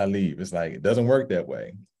after I leave. It's like, it doesn't work that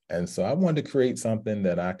way. And so I wanted to create something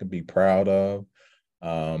that I could be proud of,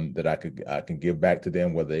 that I can give back to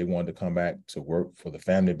them, whether they wanted to come back to work for the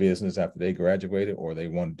family business after they graduated, or they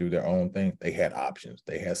want to do their own thing. They had options.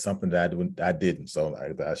 They had something that I didn't. So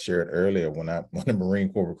I shared earlier, when the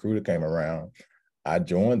Marine Corps recruiter came around, I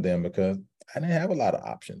joined them because I didn't have a lot of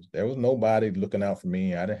options. There was nobody looking out for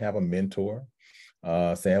me. I didn't have a mentor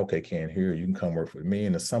saying, okay, Ken, here, you can come work with me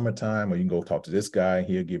in the summertime, or you can go talk to this guy,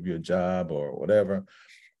 he'll give you a job or whatever.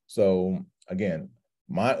 So again,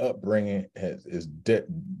 my upbringing is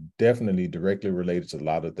definitely directly related to a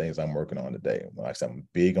lot of things I'm working on today. Like I said, I'm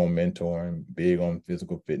big on mentoring, big on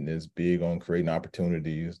physical fitness, big on creating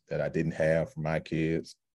opportunities that I didn't have for my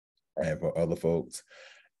kids and for other folks.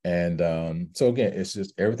 And so again, it's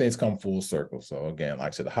just everything's come full circle. So again, like I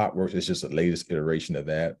said, the Hotworx is just the latest iteration of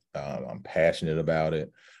that. I'm passionate about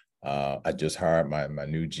it. I just hired my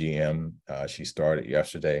new GM. She started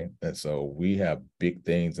yesterday. And so we have big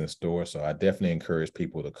things in store. So I definitely encourage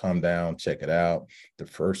people to come down, check it out. The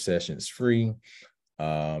first session is free.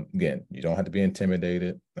 Again, you don't have to be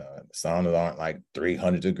intimidated. The saunas aren't like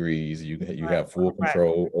 300 degrees. You have full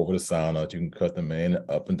control over the sauna. You can cut them in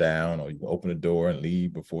up and down, or you can open the door and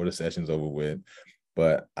leave before the session's over with.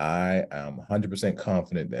 But I am 100%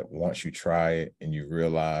 confident that once you try it and you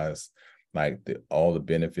realize like all the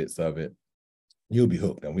benefits of it, you'll be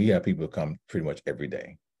hooked. And we have people come pretty much every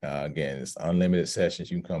day. Again, it's unlimited sessions.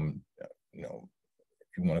 You can come,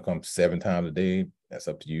 if you want to come 7 times a day, that's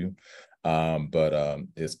up to you. But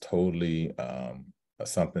it's totally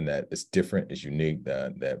something that is different, is unique,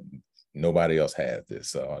 that nobody else has this.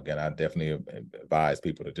 So again, I definitely advise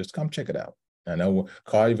people to just come check it out. I know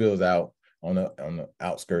Collierville is out on the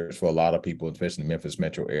outskirts for a lot of people, especially in the Memphis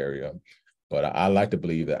metro area. But I like to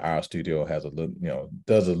believe that our studio has a little,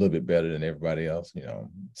 does a little bit better than everybody else.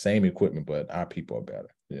 Same equipment, but our people are better.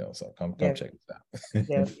 So come check us out.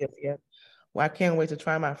 Yes. Well, I can't wait to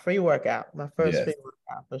try my free workout, my first free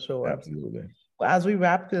workout for sure. Absolutely. Well, as we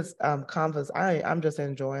wrap this I'm just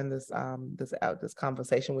enjoying this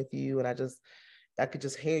conversation with you, and I could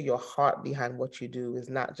just hear your heart behind what you do. It's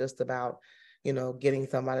not just about getting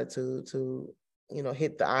somebody to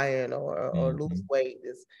hit the iron or lose weight.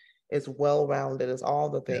 It's well-rounded. It's all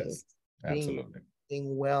the things. Yes, absolutely.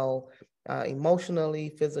 Being well emotionally,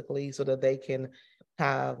 physically, so that they can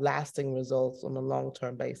have lasting results on a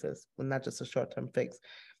long-term basis, and not just a short-term fix.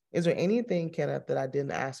 Is there anything, Kenneth, that I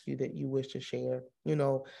didn't ask you that you wish to share?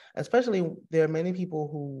 Especially there are many people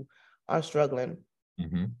who are struggling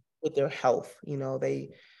with their health.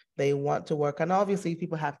 They want to work, and obviously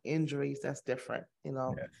people have injuries. That's different.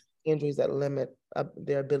 Injuries that limit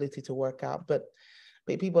their ability to work out. But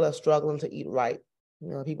people are struggling to eat right.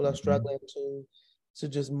 People are struggling to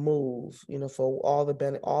just move. For all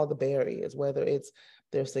the barriers, whether it's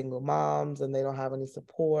they're single moms and they don't have any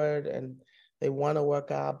support and they want to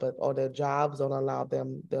work out, or their jobs don't allow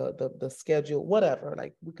them the schedule, whatever.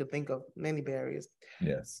 Like, we could think of many barriers.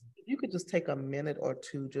 Yes. If you could just take a minute or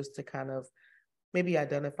two just to kind of maybe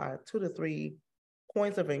identify 2 to 3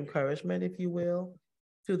 points of encouragement, if you will,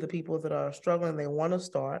 to the people that are struggling. They want to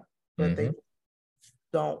start, but they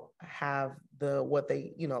don't have what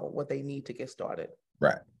they need to get started.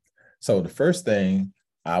 Right. So the first thing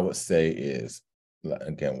I would say is,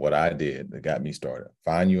 again, what I did that got me started: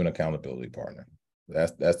 find you an accountability partner.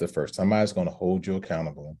 That's the first. Somebody's going to hold you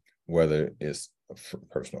accountable, whether it's a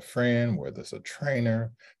personal friend, whether it's a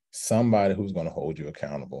trainer, somebody who's going to hold you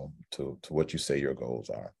accountable to what you say your goals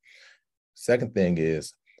are. Second thing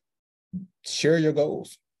is, share your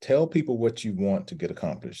goals. Tell people what you want to get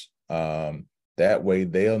accomplished. That way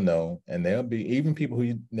they'll know, and they'll be, even people who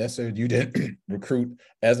you didn't recruit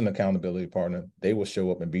as an accountability partner, they will show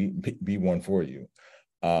up and be one for you.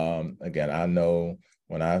 Again, I know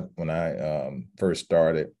when I first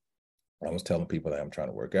started, I was telling people that I'm trying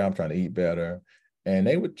to work out, I'm trying to eat better, and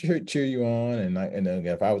they would cheer you on. And again,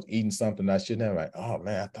 if I was eating something I shouldn't have, like, oh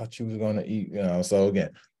man, I thought you was going to eat, So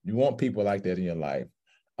again, you want people like that in your life,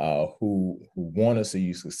 who want to see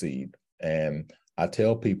you succeed. And I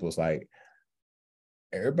tell people, it's like,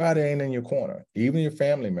 everybody ain't in your corner, even your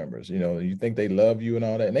family members. You think they love you and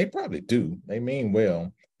all that, and they probably do. They mean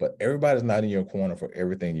well, but everybody's not in your corner for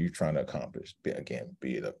everything you're trying to accomplish. Be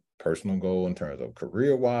it a personal goal in terms of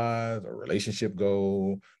career-wise, a relationship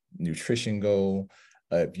goal, nutrition goal.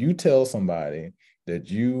 If you tell somebody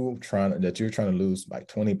that you're trying to lose like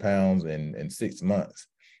 20 pounds in 6 months,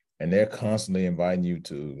 and they're constantly inviting you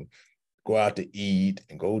to go out to eat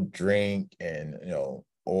and go drink and,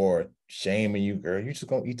 or shaming you, girl, you just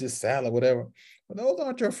gonna eat this salad, whatever. But those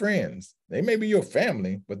aren't your friends. They may be your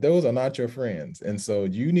family, but those are not your friends. And so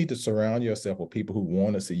you need to surround yourself with people who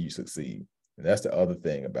want to see you succeed. And that's the other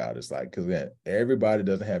thing about it. It's like, because then everybody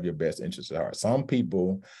doesn't have your best interest at heart. Some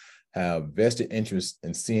people have vested interest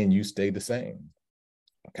in seeing you stay the same.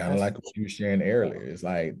 Kind of like what you were sharing earlier. It's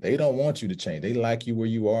like they don't want you to change. They like you where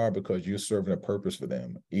you are because you're serving a purpose for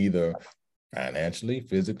them, either financially,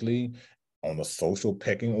 physically, on the social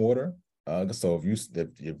pecking order. So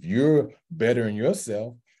if you're bettering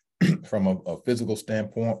yourself from a physical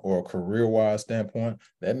standpoint or a career-wise standpoint,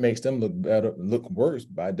 that makes them look worse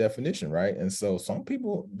by definition, right? And so some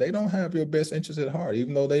people, they don't have your best interest at heart,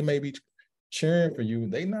 even though they may be cheering for you.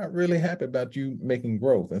 They're not really happy about you making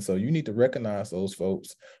growth. And so you need to recognize those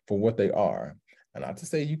folks for what they are. And not to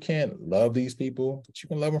say you can't love these people, but you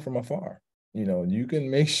can love them from afar. You can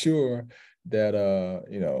make sure that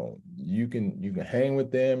you can hang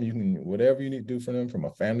with them, you can whatever you need to do for them from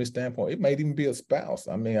a family standpoint. It might even be a spouse.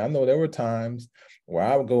 I mean, I know there were times where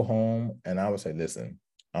I would go home and I would say, listen,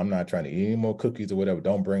 I'm not trying to eat any more cookies or whatever.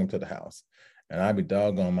 Don't bring them to the house. And I'd be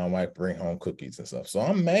doggone my wife bring home cookies and stuff. So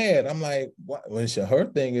I'm mad. I'm like, what? When her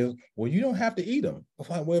thing is, well, you don't have to eat them. I'm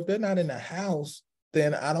like, well, if they're not in the house,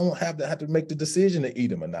 then I don't have to make the decision to eat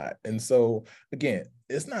them or not. And so again,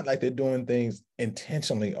 it's not like they're doing things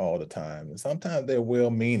intentionally all the time. And sometimes they're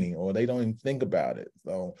well-meaning or they don't even think about it.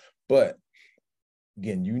 So, but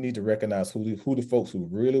again, you need to recognize who the folks who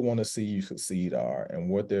really want to see you succeed are and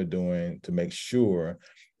what they're doing to make sure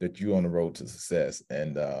that you're on the road to success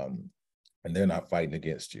and they're not fighting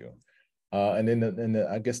against you. And then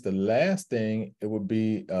I guess the last thing it would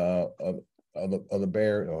be other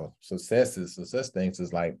barrier or success things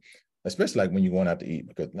is like, especially like when you're going out to eat,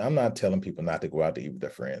 because I'm not telling people not to go out to eat with their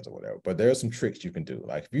friends or whatever, but there are some tricks you can do.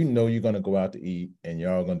 Like if you know you're going to go out to eat and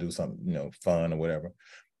you're all going to do something, fun or whatever,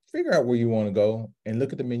 figure out where you want to go and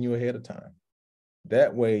look at the menu ahead of time.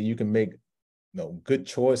 That way you can make good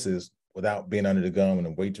choices without being under the gun when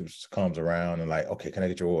the waitress comes around and like, okay, can I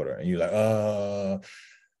get your order? And you're like,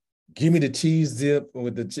 give me the cheese dip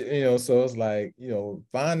with the, so it's like,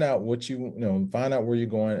 find out find out where you're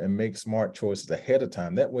going and make smart choices ahead of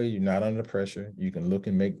time. That way you're not under pressure. You can look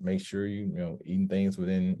and make sure eating things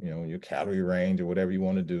within, your calorie range or whatever you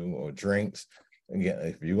want to do, or drinks. Again,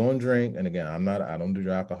 if you're going to drink, and again, I don't do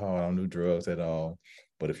alcohol, I don't do drugs at all.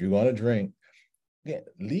 But if you're going to drink, again,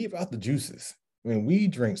 leave out the juices. I mean, we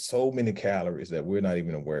drink so many calories that we're not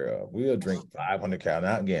even aware of. We'll drink 500 calories.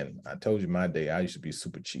 Now, again, I told you my day, I used to be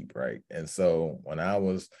super cheap, right? And so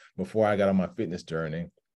before I got on my fitness journey,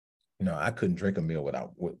 I couldn't drink a meal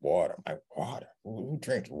with water. I'm like, water? Who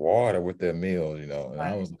drinks water with their meals, And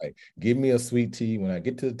I was like, give me a sweet tea. When I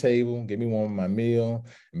get to the table, give me one with my meal.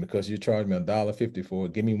 And because you charge me $1.50 for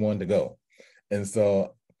it, give me one to go. And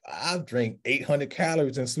so I drink 800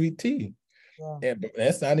 calories in sweet tea. Yeah. But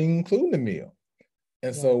that's not even including the meal.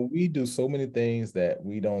 And so we do so many things that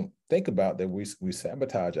we don't think about, that we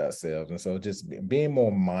sabotage ourselves. And so just being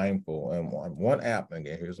more mindful. And one app,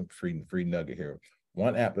 again, here's a free nugget here.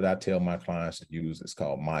 One app that I tell my clients to use is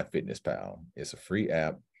called MyFitnessPal. It's a free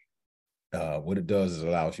app. What it does is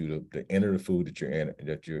allows you to enter the food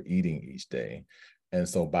that you're eating each day. And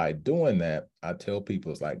so by doing that, I tell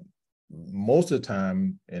people, it's like most of the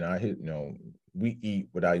time, and we eat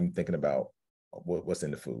without even thinking about what's in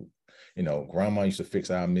the food. Grandma used to fix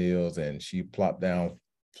our meals and she plopped down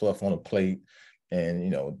fluff on a plate,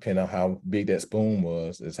 and depending on how big that spoon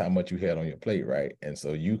was is how much you had on your plate, right? And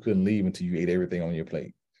so you couldn't leave until you ate everything on your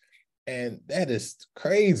plate. And that is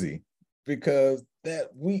crazy, because that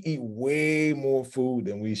we eat way more food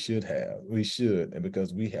than we should, and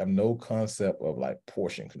because we have no concept of like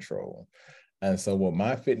portion control. And so what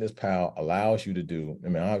MyFitnessPal allows you to do, I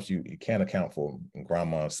mean, obviously you can't account for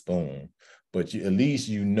grandma's spoon, but at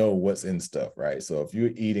least what's in stuff, right? So if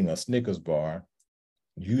you're eating a Snickers bar,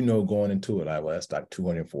 going into it, like, well, that's like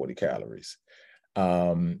 240 calories.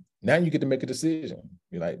 Now you get to make a decision.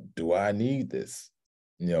 You're like, do I need this?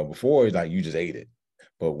 Before it's like you just ate it.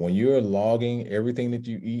 But when you're logging everything that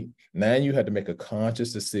you eat, now you have to make a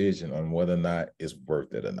conscious decision on whether or not it's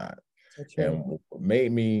worth it or not. And what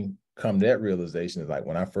made me come to that realization is like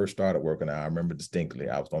when I first started working out, I remember distinctly,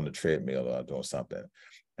 I was on the treadmill doing something.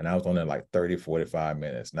 And I was on there like 30, 45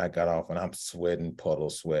 minutes. And I got off and I'm sweating, puddle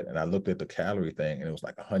sweat. And I looked at the calorie thing and it was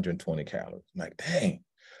like 120 calories. I'm like, dang,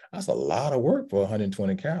 that's a lot of work for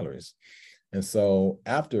 120 calories. And so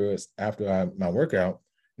after my workout,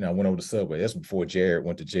 I went over to Subway. That's before Jared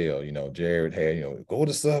went to jail. Jared had, go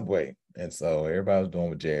to Subway. And so everybody was doing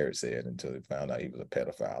what Jared said until they found out he was a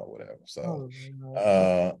pedophile or whatever. So,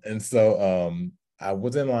 I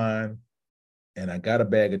was in line and I got a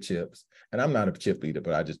bag of chips. And I'm not a chip eater,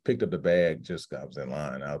 but I just picked up the bag just because I was in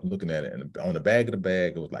line. I was looking at it, and on the back of the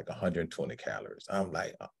bag, it was like 120 calories. I'm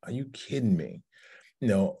like, are you kidding me?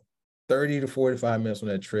 30 to 45 minutes on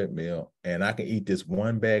that treadmill, and I can eat this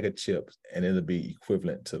one bag of chips, and it'll be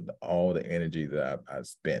equivalent to all the energy that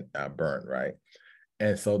I burnt, right?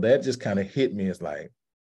 And so that just kind of hit me. It's like,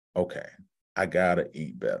 okay, I gotta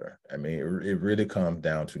eat better. I mean, it really comes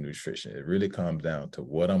down to nutrition. It really comes down to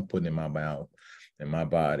what I'm putting in my mouth and my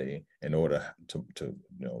body in order to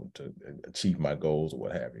achieve my goals or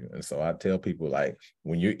what have you. And so I tell people, like,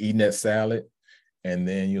 when you're eating that salad, and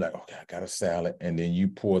then you're like, okay, I got a salad, and then you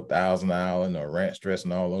pour 1,000 Island or ranch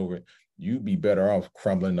dressing all over it, you'd be better off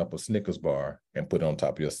crumbling up a Snickers bar and put it on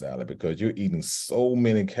top of your salad, because you're eating so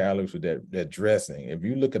many calories with that dressing. If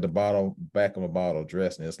you look at the back of a bottle of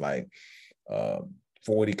dressing, it's like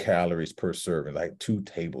 40 calories per serving, like 2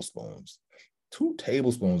 tablespoons. 2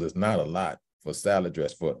 tablespoons is not a lot for salad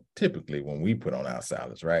dress for typically when we put on our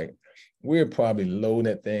salads, right? We're probably loading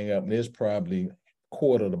that thing up, and there's probably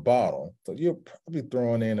quarter of the bottle. So you're probably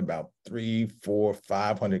throwing in about 300, 400,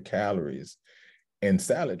 500 calories in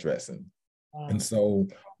salad dressing. Wow. And so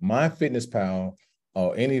MyFitnessPal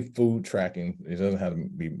or any food tracking, it doesn't have to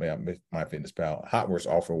be MyFitnessPal. Hotworx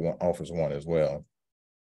offers one as well.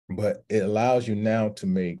 But it allows you now to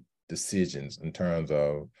make decisions in terms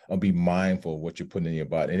of be mindful of what you're putting in your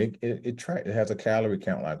body. And it has a calorie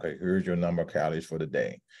count, like, okay, here's your number of calories for the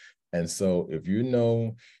day. And so if you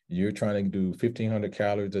know you're trying to do 1,500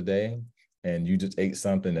 calories a day and you just ate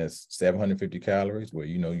something that's 750 calories, well,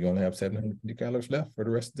 you know, you only have 750 calories left for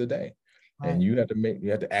the rest of the day. Right. And you have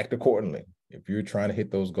to act accordingly. If you're trying to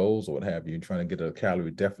hit those goals or what have you, you're trying to get a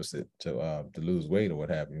calorie deficit to lose weight or what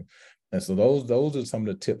have you. And so those are some of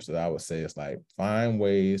the tips that I would say. It's like, find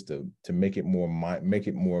ways to make it more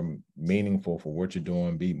meaningful for what you're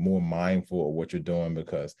doing. Be more mindful of what you're doing,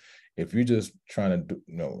 because if you're just trying to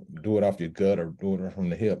do it off your gut or do it from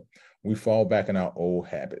the hip, we fall back in our old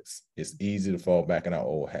habits. It's easy to fall back in our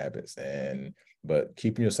old habits, but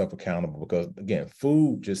keeping yourself accountable, because again,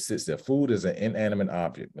 food just sits there. Food is an inanimate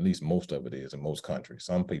object. At least most of it is in most countries.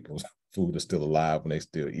 Some people's food is still alive when they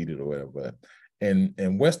still eat it or whatever, but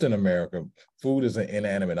in Western America, food is an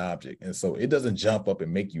inanimate object. And so it doesn't jump up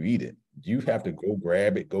and make you eat it. You have to go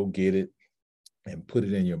grab it, go get it, and put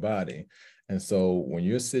it in your body. And so when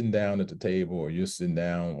you're sitting down at the table or you're sitting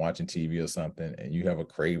down watching TV or something and you have a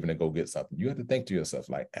craving to go get something, you have to think to yourself,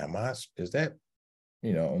 like, is that,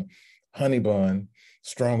 honey bun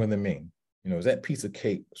stronger than me? Is that piece of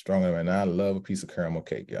cake stronger than me? And I love a piece of caramel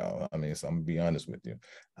cake, y'all. I mean, so I'm gonna be honest with you.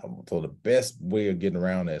 So the best way of getting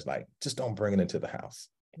around that is, like, just don't bring it into the house.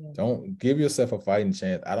 Yeah. Don't give yourself a fighting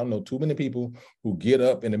chance. I don't know too many people who get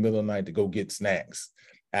up in the middle of the night to go get snacks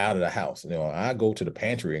out of the house. I go to the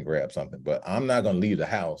pantry and grab something, but I'm not going to leave the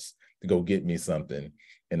house to go get me something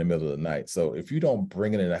in the middle of the night. So if you don't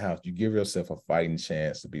bring it in the house, you give yourself a fighting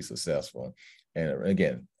chance to be successful. And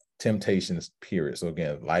again, temptations, period. So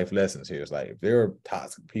again, life lessons here. It's like, if there are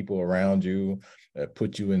toxic people around you that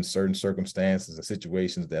put you in certain circumstances and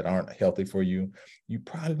situations that aren't healthy for you, you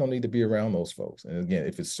probably don't need to be around those folks. And again,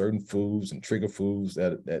 if it's certain foods and trigger foods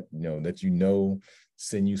that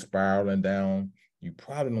send you spiraling down, you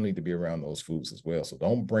probably don't need to be around those foods as well. So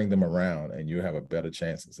don't bring them around, and you have a better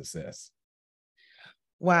chance of success.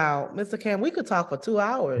 Wow, Mr. Cam, we could talk for 2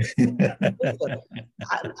 hours. Because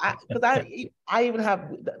I even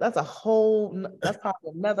have, that's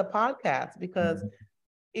probably another podcast, because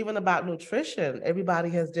even about nutrition,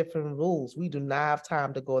 everybody has different rules. We do not have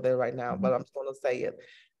time to go there right now, but I'm just going to say it.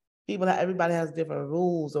 Everybody has different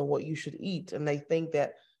rules on what you should eat. And they think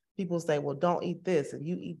that people say, well, don't eat this and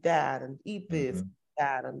you eat that and eat this,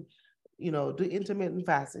 that, and, do intermittent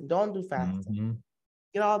fasting. Don't do fasting.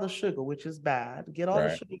 Get all the sugar, which is bad. Get all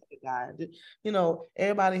the sugar diet.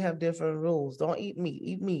 Everybody have different rules. Don't eat meat,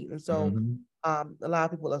 eat meat. And so a lot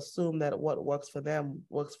of people assume that what works for them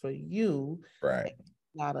works for you. Right.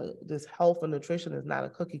 This health and nutrition is not a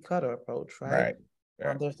cookie cutter approach, right?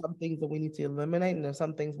 Right. There's some things that we need to eliminate, and there's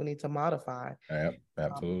some things we need to modify. Yep,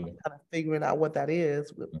 absolutely. Kind of figuring out what that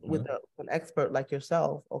is with an expert like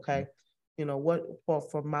yourself. Okay, what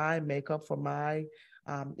for my makeup, for my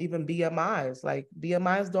even BMIs, like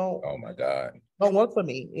BMIs don't. Oh my God. Don't work for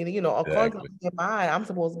me. According to BMI, I'm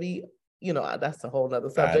supposed to be. That's a whole nother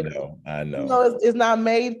subject. I know. It's not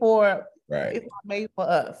made for. Right. It's not made for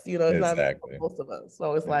us. It's not made for most of us.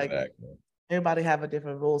 So it's like everybody have a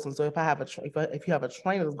different rules. And so if you have a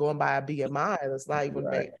trainer that's going by a BMI, that's not even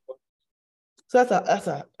made. So that's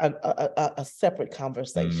a separate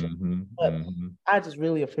conversation. But I just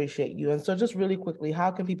really appreciate you. And so just really quickly, how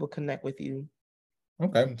can people connect with you?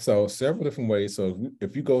 Okay, so several different ways. So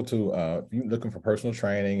if you go to, if you're looking for personal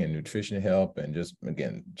training and nutrition help and just,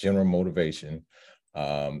 again, general motivation,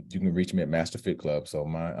 you can reach me at Master Fit Club. So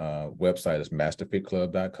my website is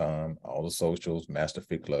masterfitclub.com, all the socials, Master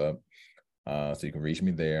Fit Club. So you can reach me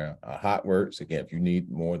there. Hotworx, again, if you need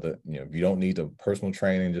more if you don't need the personal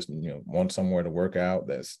training, just, want somewhere to work out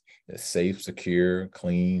that's safe, secure,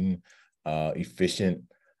 clean, efficient,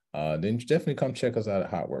 then definitely come check us out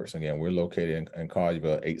at Hotworx. Again, we're located in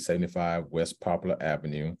Collierville, 875 West Poplar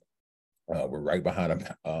Avenue. We're right behind,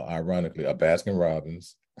 ironically, a Baskin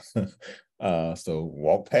Robbins. So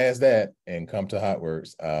walk past that and come to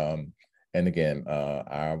Hotworx. And again,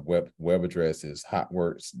 our web address is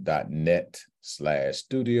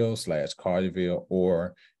hotworx.net/studio/Collierville,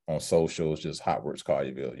 or on socials, just Hotworx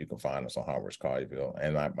Collierville. You can find us on Hotworx Collierville.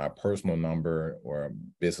 And my personal number or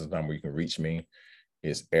business number, you can reach me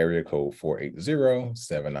It's area code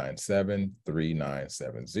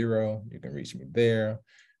 480-797-3970. You can reach me there.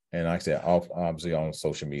 And like I said, obviously on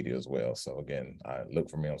social media as well. So again, look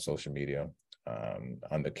for me on social media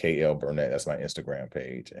under KL Burnett. That's my Instagram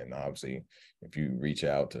page. And obviously, if you reach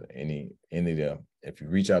out to if you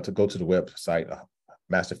reach out to go to the website,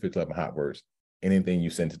 Master Fit Club and Hotworx, anything you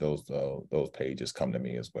send to those pages come to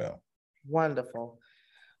me as well. Wonderful.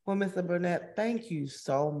 Well, Mr. Burnett, thank you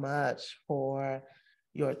so much for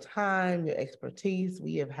your time, your expertise.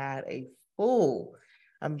 We have had a full,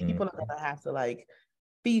 people are going to have to like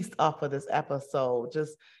feast off of this episode.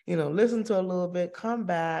 Just, listen to a little bit, come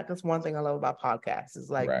back. That's one thing I love about podcasts. It's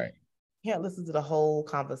like, you can't listen to the whole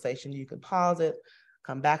conversation. You can pause it,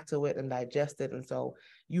 come back to it and digest it. And so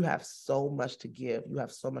you have so much to give. You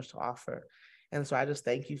have so much to offer. And so I just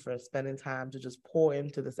thank you for spending time to just pour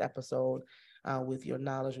into this episode with your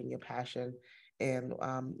knowledge and your passion. And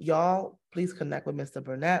y'all, please connect with Mr.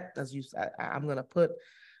 Burnett. As you said, I'm going to put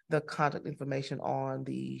the contact information on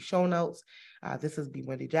the show notes. This is B.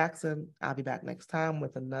 Wendy Jackson. I'll be back next time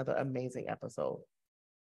with another amazing episode.